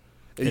shirt,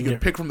 and you can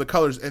pick from the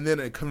colors, and then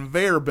it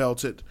conveyor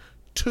belts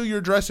to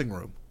your dressing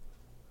room.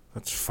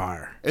 That's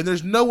fire. And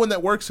there's no one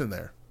that works in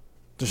there.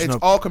 It's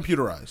all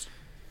computerized.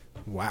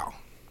 Wow.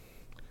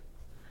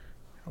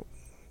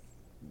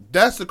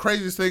 That's the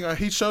craziest thing.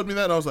 He showed me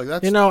that, and I was like,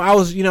 that's...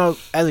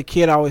 as a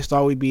kid, I always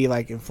thought we'd be,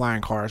 like, in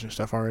flying cars and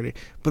stuff already.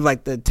 But,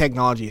 like, the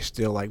technology is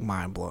still, like,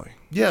 mind-blowing.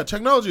 Yeah,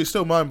 technology is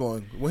still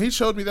mind-blowing. When he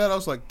showed me that, I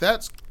was like,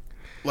 that's,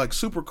 like,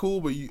 super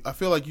cool, but I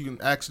feel like you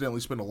can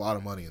accidentally spend a lot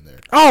of money in there.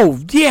 Oh,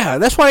 yeah,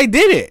 that's why they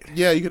did it.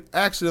 Yeah, you could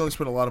accidentally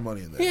spend a lot of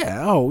money in there.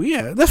 Yeah, oh,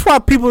 yeah. That's why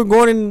people are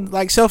going in,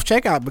 like,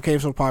 self-checkout became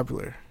so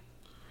popular.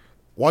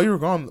 While you were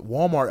gone,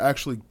 Walmart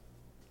actually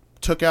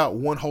took out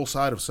one whole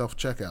side of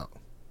self-checkout.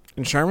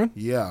 In Sherman?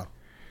 Yeah.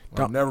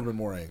 I've never been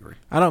more angry.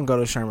 I don't go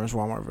to Sherman's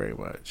Walmart very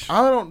much.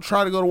 I don't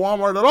try to go to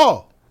Walmart at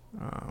all.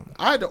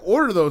 I had to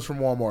order those from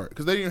Walmart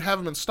because they didn't even have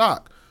them in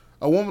stock.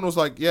 A woman was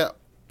like, yeah,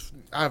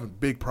 I have a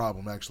big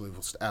problem, actually,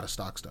 with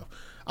out-of-stock stuff.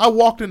 I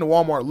walked into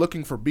Walmart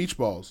looking for beach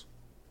balls.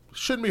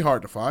 Shouldn't be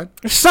hard to find.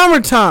 It's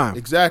summertime.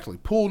 Exactly.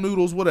 Pool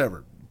noodles,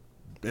 whatever.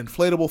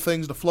 Inflatable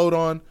things to float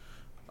on.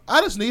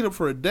 I just need them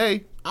for a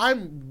day.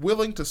 I'm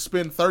willing to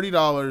spend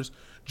 $30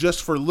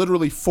 just for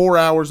literally 4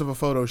 hours of a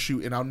photo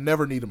shoot, and I'll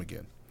never need them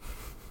again.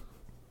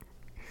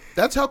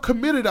 That's how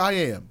committed I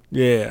am.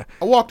 Yeah.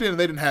 I walked in and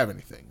they didn't have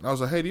anything. And I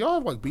was like, hey, do y'all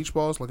have like beach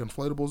balls, like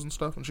inflatables and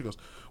stuff? And she goes,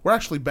 we're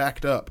actually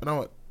backed up. And I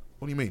went,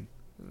 what do you mean?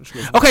 She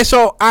goes, okay,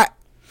 so I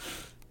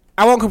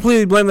won't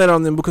completely blame that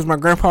on them because my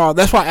grandpa,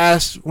 that's why I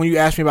asked, when you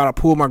asked me about a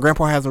pool, my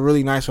grandpa has a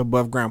really nice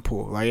above ground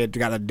pool. Like it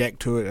got a deck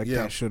to it. Like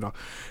yeah. That shit on.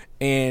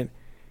 And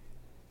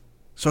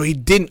so he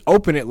didn't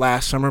open it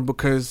last summer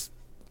because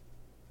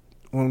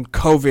when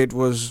COVID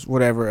was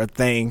whatever, a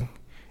thing,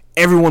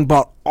 everyone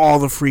bought all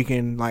the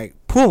freaking like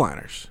pool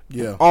liners.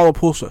 Yeah. All the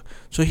pool stuff.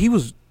 So he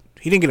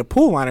didn't get a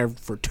pool liner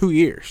for 2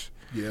 years.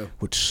 Yeah.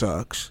 Which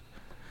sucks.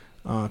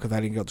 Because I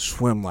didn't go to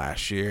swim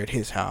last year at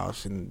his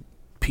house and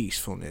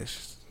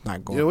peacefulness.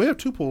 Not going. Yeah, we have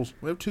 2 pools.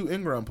 We have 2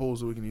 in-ground pools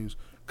that we can use.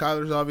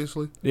 Kyler's,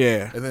 obviously.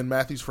 Yeah. And then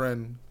Matthew's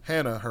friend,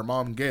 Hannah, her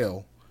mom,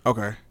 Gail.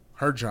 Okay.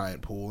 Her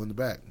giant pool in the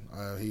back.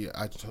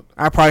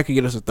 I probably could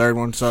get us a third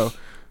one, so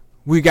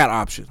we got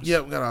options.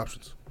 Yeah, we got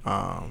options.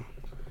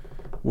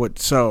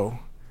 So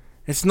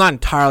it's not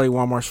entirely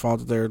Walmart's fault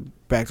that they're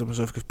backed up and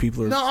stuff because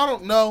people are. No, I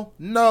don't know.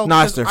 No,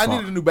 it's their I fault.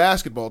 needed a new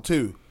basketball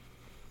too.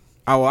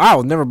 I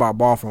will never buy a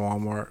ball from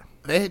Walmart.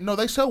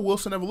 They sell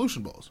Wilson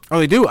Evolution balls. Oh,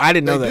 they do? I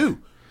didn't know that. They do.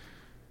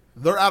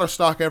 They're out of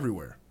stock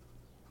everywhere.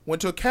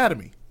 Went to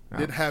Academy,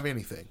 didn't have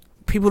anything.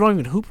 People don't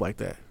even hoop like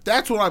that.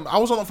 That's what I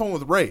was on the phone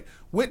with Ray.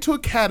 Went to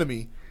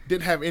Academy,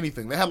 didn't have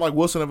anything. They had like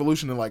Wilson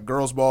Evolution and like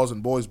girls balls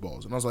and boys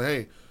balls. And I was like,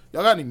 hey,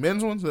 y'all got any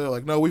men's ones? They're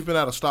like, no, we've been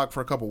out of stock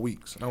for a couple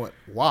weeks. And I went,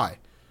 why?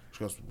 She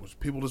goes,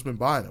 people just been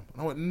buying them.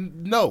 And I went,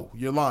 no,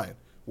 you're lying.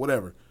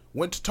 Whatever.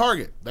 Went to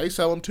Target. They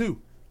sell them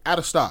too. Out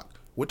of stock.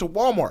 Went to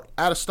Walmart.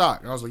 Out of stock.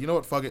 And I was like, you know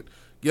what? Fuck it.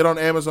 Get on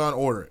Amazon,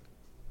 order it.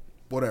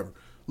 Whatever.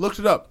 Looked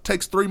it up.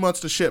 Takes 3 months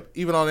to ship,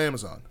 even on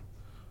Amazon.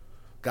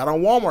 Got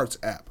on Walmart's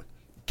app.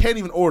 Can't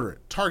even order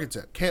it. Target's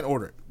app. Can't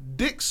order it.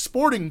 Dick's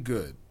Sporting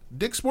Goods.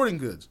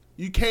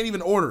 You can't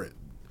even order it.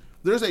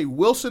 There's a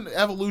Wilson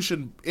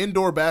Evolution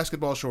indoor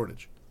basketball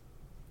shortage.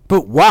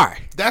 But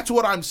why? That's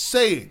what I'm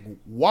saying.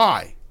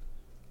 Why?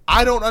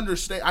 I don't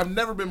understand. I've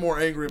never been more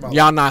angry about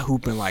y'all not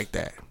hooping like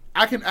that.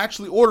 I can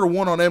actually order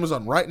one on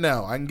Amazon right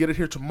now. I can get it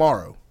here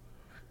tomorrow.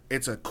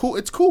 It's cool.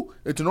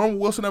 It's a normal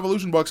Wilson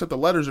Evolution ball, except the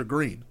letters are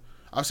green.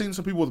 I've seen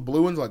some people with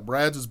blue ones, like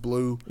Brad's is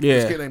blue. Yeah.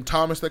 This kid named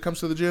Thomas that comes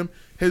to the gym,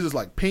 his is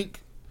like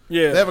pink.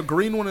 Yeah. They have a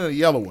green one and a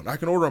yellow one. I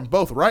can order them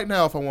both right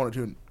now if I wanted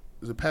to.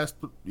 Is it past?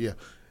 Yeah.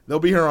 They'll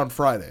be here on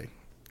Friday.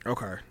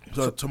 Okay.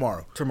 So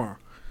tomorrow. Tomorrow.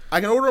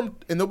 I can order them,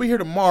 and they'll be here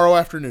tomorrow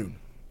afternoon.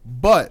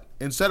 But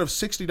instead of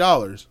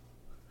 $60,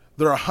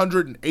 they're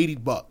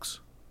 $180.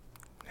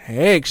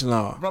 Heck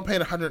no. I'm not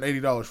paying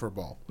 $180 for a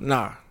ball.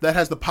 Nah. That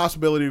has the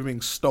possibility of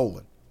being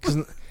stolen.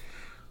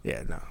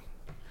 Yeah, no.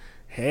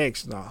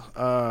 Heck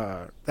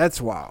no.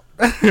 That's wild.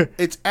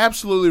 It's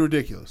absolutely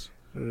ridiculous.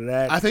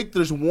 That I think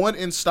there's one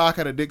in stock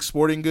at a Dick's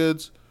Sporting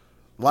Goods.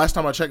 Last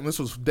time I checked, and this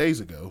was days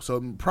ago, so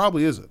it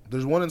probably isn't.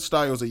 There's one in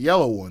stock. It was a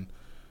yellow one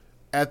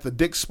at the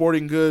Dick's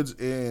Sporting Goods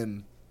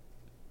in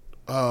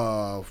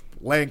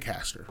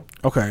Lancaster.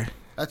 Okay.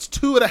 That's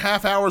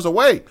 2.5 hours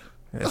away.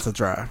 It's a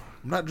drive.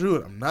 I'm not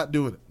doing it.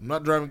 I'm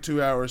not driving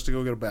 2 hours to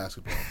go get a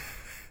basketball.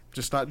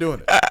 Just not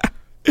doing it.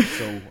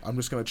 So I'm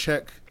just going to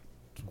check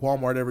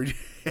Walmart every day.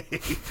 I'm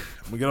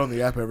going to get on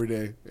the app every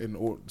day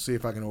and see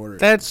if I can order it.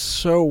 That's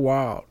so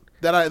wild.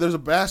 There's a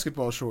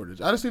basketball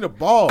shortage. I just need a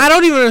ball. I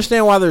don't even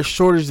understand why there's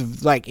shortage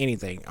of like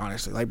anything,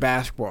 honestly. Like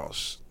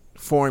basketballs,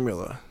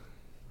 formula.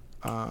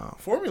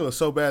 Formula's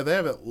so bad they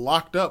have it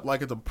locked up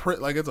like it's a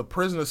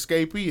prison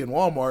escapee in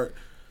Walmart.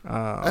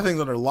 That thing's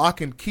under lock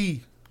and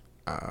key.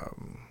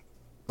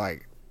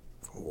 Like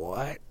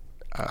what?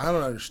 I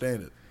don't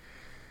understand it.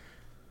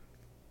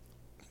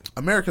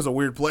 America's a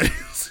weird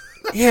place.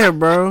 Yeah,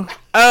 bro.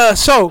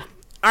 So, all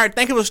right,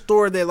 think of a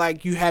store that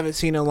like you haven't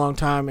seen in a long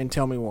time and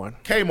tell me one.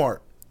 Kmart.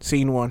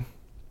 Seen one.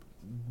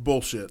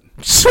 Bullshit.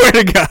 Swear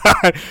to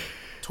God.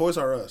 Toys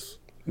R Us.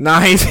 Nah,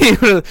 I ain't seen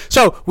one.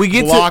 So we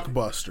get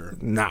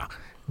Blockbuster. Nah.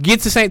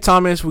 Get to St.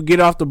 Thomas, we get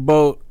off the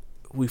boat,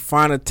 we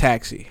find a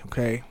taxi,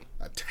 okay?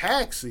 A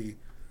taxi?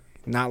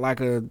 Not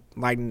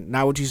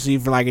not what you see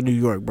for like in New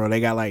York, bro. They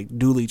got like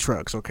dually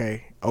trucks,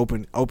 okay?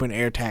 Open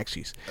air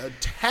taxis. A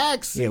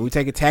taxi? Yeah, we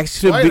take a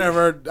taxi to I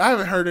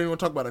haven't heard anyone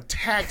talk about a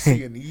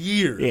taxi in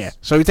years. Yeah.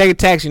 So we take a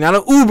taxi, not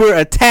an Uber,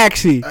 a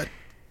taxi.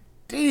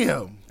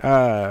 Damn.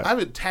 I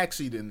haven't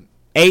taxied in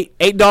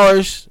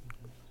 $8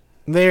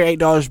 there,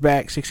 $8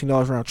 back,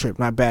 $16 round trip.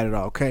 Not bad at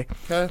all, okay?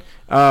 Okay.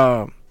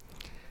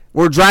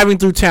 We're driving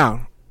through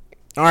town.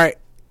 All right.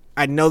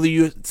 I know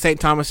the St.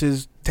 Thomas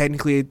is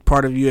technically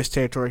part of U.S.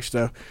 territory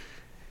stuff.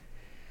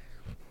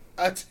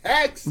 A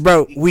taxi?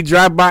 Bro, we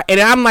drive by,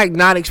 and I'm like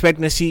not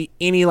expecting to see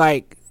any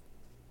like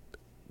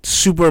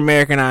super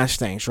Americanized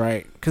things,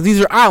 right? Because these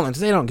are islands.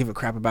 They don't give a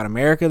crap about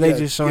America. They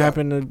just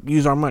happen to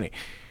use our money.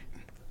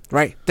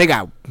 Right? They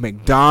got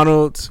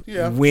McDonald's,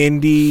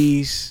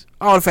 Wendy's,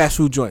 all the fast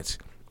food joints.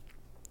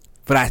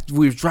 But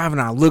we was driving,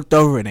 and I looked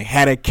over, and they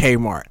had a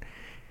Kmart.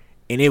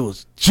 And it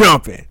was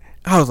jumping.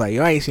 I was like,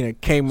 yo, I ain't seen a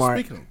Kmart.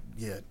 Speaking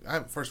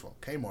of, first of all,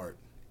 Kmart.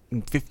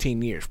 In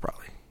 15 years,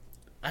 probably.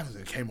 I haven't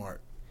seen Kmart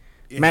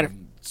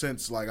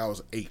since, like, I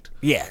was 8.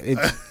 Yeah,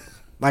 it's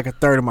like a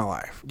third of my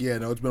life. Yeah,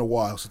 no, it's been a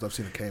while since I've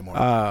seen a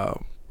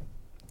Kmart.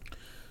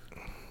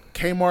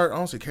 Kmart, I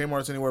don't see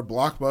Kmart's anywhere.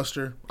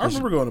 Blockbuster. I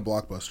remember going to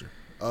Blockbuster.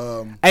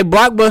 A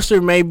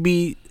Blockbuster may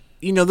be,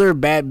 there are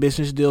bad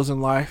business deals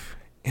in life,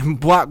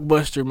 and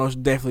Blockbuster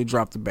most definitely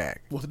dropped the bag.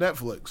 With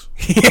Netflix.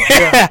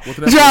 With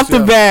Netflix, dropped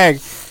the bag.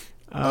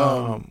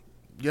 I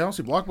don't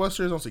see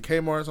Blockbusters, I don't see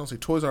Kmart's, I don't see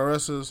Toys R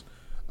Us's.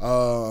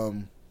 I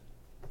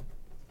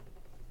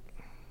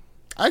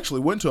I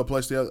actually went to a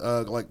place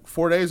like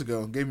 4 days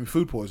ago and gave me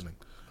food poisoning.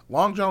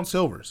 Long John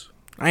Silver's.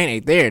 I ain't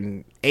ate there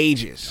in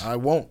ages. I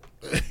won't.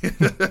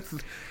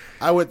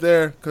 I went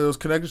there because it was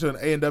connected to an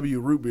A&W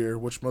root beer,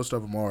 which most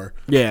of them are.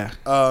 Yeah.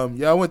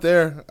 I went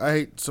there. I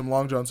ate some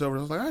Long John Silver's.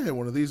 I was like, I ain't had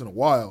one of these in a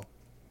while.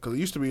 Because it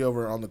used to be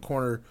over on the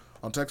corner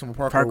on Texas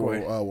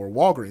Parkway. Where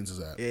Walgreens is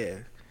at. Yeah.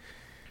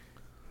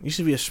 Used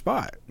to be a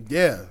spot.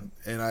 Yeah.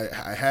 And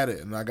I had it,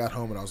 and I got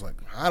home, and I was like,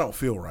 I don't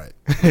feel right.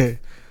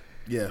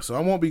 Yeah, so I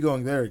won't be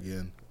going there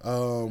again.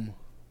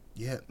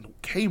 Yeah,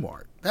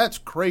 Kmart. That's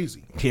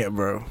crazy. Yeah,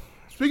 bro.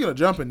 Speaking of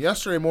jumping,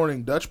 yesterday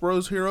morning, Dutch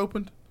Bros here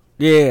opened.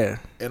 Yeah.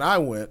 And I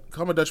went,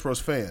 because I'm a Dutch Bros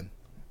fan.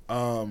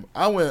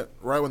 I went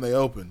right when they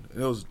opened.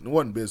 And it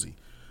wasn't busy.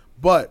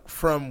 But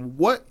from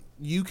what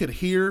you could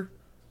hear,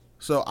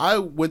 so I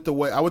went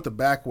the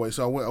back way.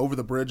 So I went over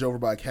the bridge over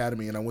by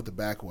Academy, and I went the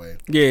back way.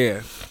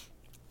 Yeah.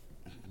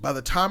 By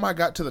the time I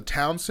got to the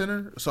town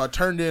center, so I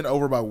turned in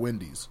over by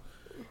Wendy's.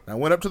 And I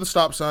went up to the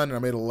stop sign, and I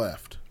made a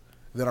left.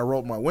 Then I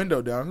rolled my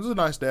window down. It was a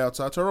nice day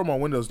outside, so I rolled my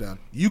windows down.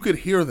 You could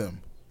hear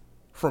them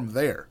from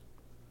there.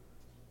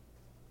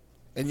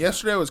 And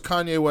yesterday was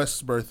Kanye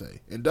West's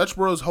birthday. And Dutch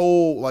Bros'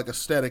 whole like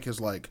aesthetic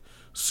is like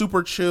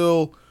super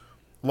chill,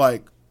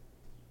 like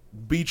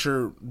beach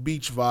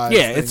vibe.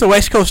 Yeah, it's a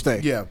West Coast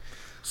thing. Yeah.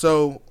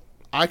 So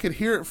I could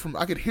hear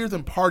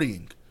them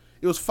partying.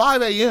 It was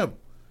 5 a.m.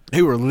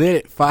 They were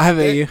lit at 5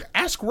 a.m.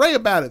 Ask Ray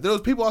about it. There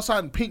was people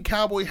outside in pink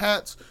cowboy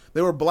hats.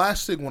 They were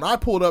blasting. When I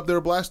pulled up, they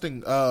were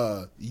blasting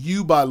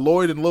You by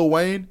Lloyd and Lil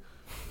Wayne.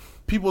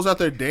 People was out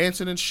there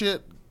dancing and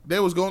shit. They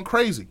was going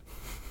crazy.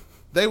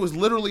 They was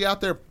literally out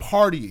there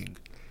partying.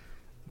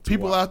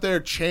 People out there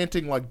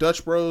chanting like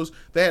Dutch Bros.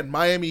 They had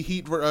Miami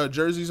Heat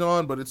jerseys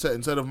on, but it said,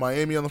 instead of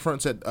Miami on the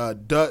front, it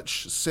said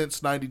Dutch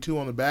since 92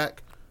 on the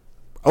back.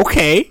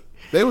 Okay.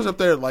 They was up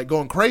there like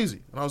going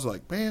crazy. And I was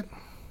like, man,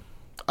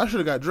 I should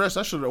have got dressed.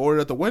 I should have ordered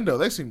at the window.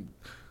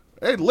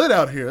 They lit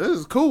out here. This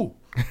is cool.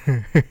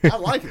 I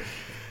like it.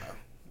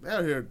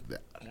 Out here,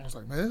 I was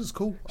like, man, this is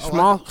cool.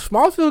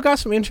 Smallfield got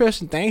some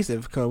interesting things that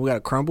have come. We got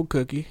a crumble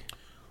cookie.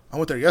 I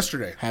went there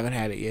yesterday. Haven't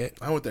had it yet.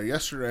 I went there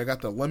yesterday. I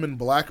got the lemon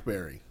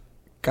blackberry.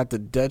 Got the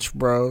Dutch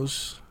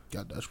Bros.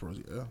 Got Dutch Bros,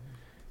 yeah.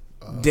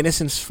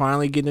 Denison's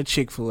finally getting a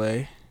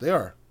Chick-fil-A. They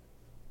are.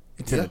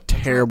 It's in a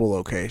terrible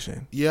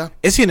location. Yeah.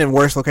 It's in a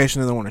worse location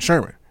than the one in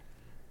Sherman.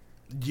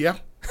 Yeah.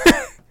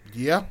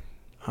 Yeah.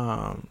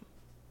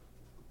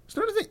 Is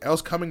there anything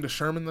else coming to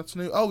Sherman that's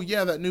new? Oh,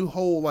 yeah, that new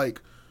whole,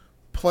 like,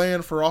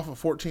 plan for off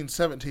of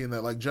 1417,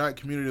 that, like, giant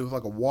community with,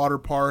 like, a water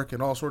park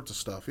and all sorts of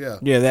stuff, yeah.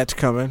 Yeah, that's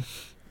coming.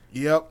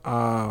 Yep.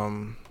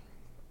 I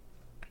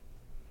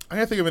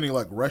can't think of any,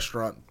 like,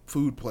 restaurant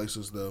food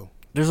places, though.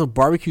 There's a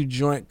barbecue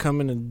joint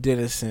coming to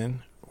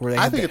Denison.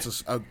 I think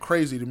it's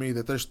crazy to me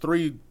that there's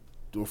 3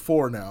 or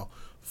 4 now.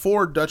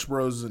 4 Dutch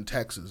Bros in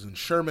Texas, and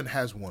Sherman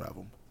has one of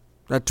them.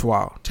 That's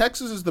wild.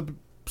 Texas is the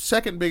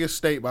second biggest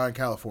state behind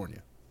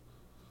California.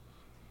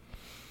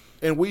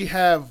 And we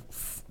have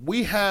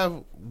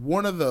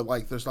one of the,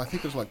 like, I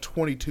think there's like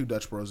 22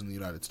 Dutch Bros in the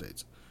United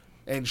States.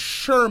 And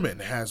Sherman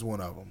has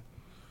one of them.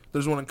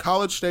 There's one in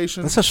College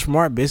Station. That's a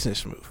smart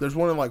business move. There's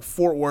one in like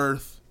Fort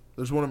Worth.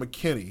 There's one in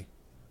McKinney.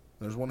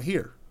 There's one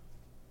here.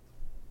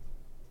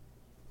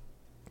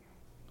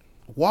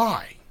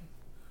 Why?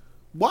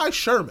 Why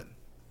Sherman?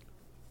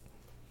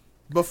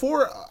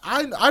 Before,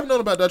 I've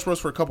known about Dutch Bros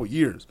for a couple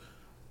years.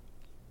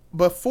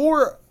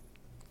 Before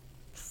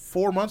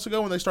 4 months ago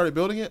when they started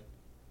building it,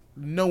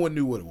 no one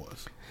knew what it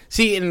was.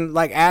 See, and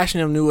like Ash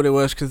and them knew what it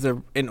was because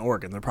they're in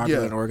Oregon. They're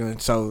popular in Oregon,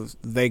 so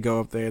they go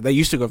up there. They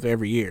used to go up there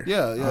every year.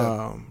 Yeah,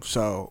 yeah.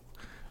 So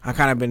I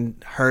kind of been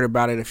heard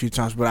about it a few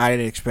times, but I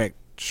didn't expect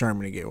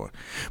Sherman to get one.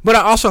 But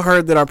I also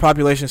heard that our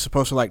population is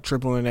supposed to like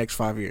triple in the next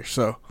 5 years.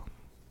 So,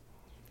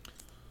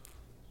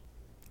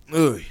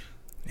 ugh.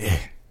 Yeah,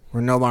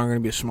 we're no longer going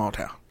to be a small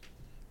town.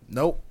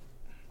 Nope.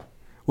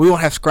 We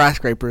won't have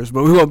skyscrapers,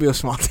 but we won't be a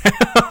small town.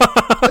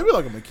 Maybe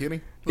like a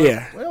McKinney.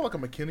 Yeah. Well, like a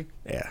McKinney.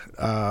 Yeah.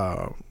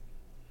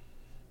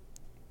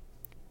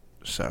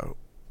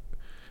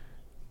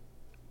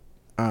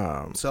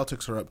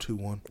 Celtics are up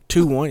 2-1.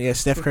 2-1. Yeah,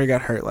 Steph Curry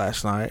got hurt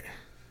last night.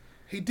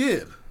 He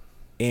did.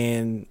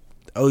 And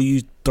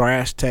OU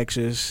thrashed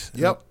Texas.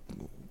 Yep.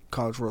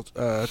 College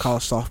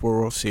softball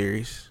World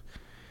Series.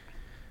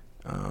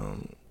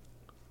 Oh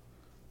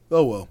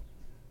well,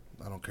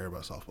 I don't care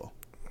about softball.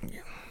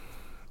 Yeah.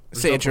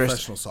 It's no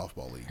professional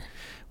softball league,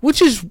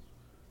 which is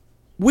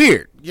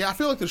weird. Yeah, I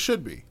feel like there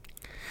should be,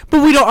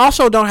 but we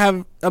don't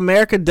have.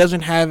 America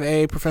doesn't have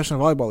a professional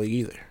volleyball league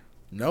either.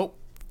 Nope.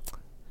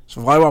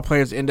 So volleyball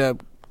players end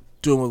up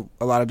doing what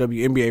a lot of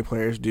WNBA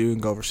players do and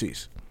go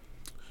overseas.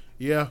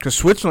 Yeah, because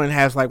Switzerland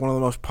has like one of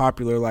the most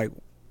popular like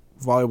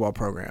volleyball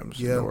programs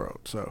in the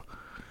world. So,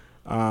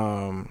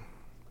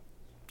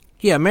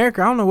 yeah,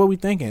 America. I don't know what we're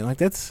thinking. Like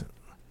that's.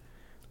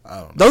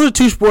 I don't know. Those are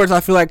 2 sports I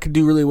feel like could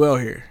do really well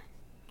here,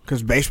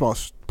 because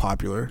baseball's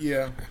popular.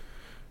 Yeah.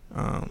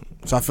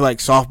 So I feel like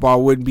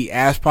softball wouldn't be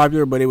as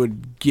popular, but it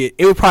would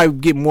probably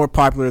get more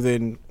popular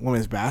than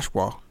women's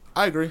basketball.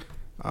 I agree.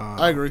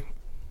 I agree.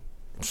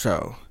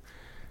 So,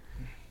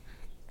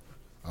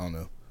 I don't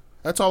know.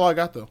 That's all I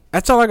got though.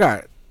 That's all I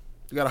got.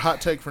 You got a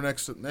hot take for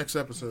next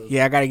episode?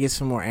 Yeah, I got to get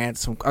some more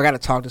answers. I got to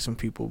talk to some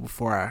people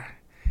before I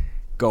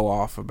go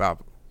off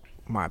about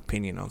my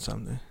opinion on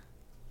something.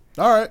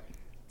 All right.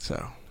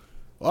 So.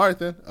 All right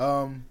then.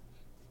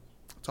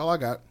 That's all I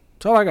got.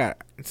 That's all I got.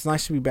 It's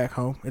nice to be back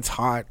home. It's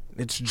hot.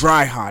 It's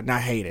dry hot, and I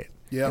hate it.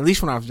 Yeah. At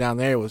least when I was down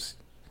there, it was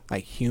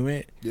like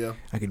humid. Yeah.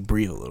 I could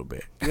breathe a little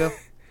bit. Yeah.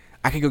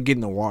 I could go get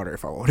in the water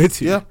if I wanted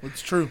to. Yeah,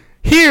 it's true.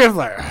 Here, it's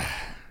like,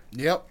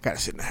 yep. Gotta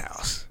sit in the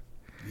house.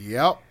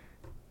 Yep.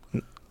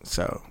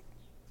 So.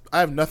 I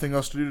have nothing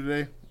else to do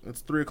today.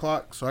 It's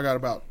 3:00, so I got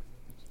about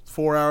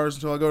 4 hours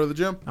until I go to the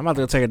gym. I'm about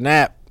to go take a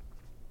nap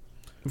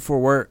before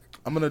work.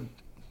 I'm going to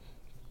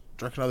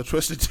drink another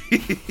Twisted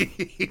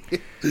Tea.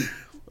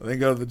 Then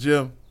go to the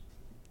gym.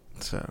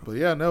 So. But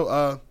yeah,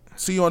 no,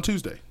 see you on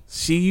Tuesday.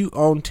 See you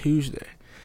on Tuesday.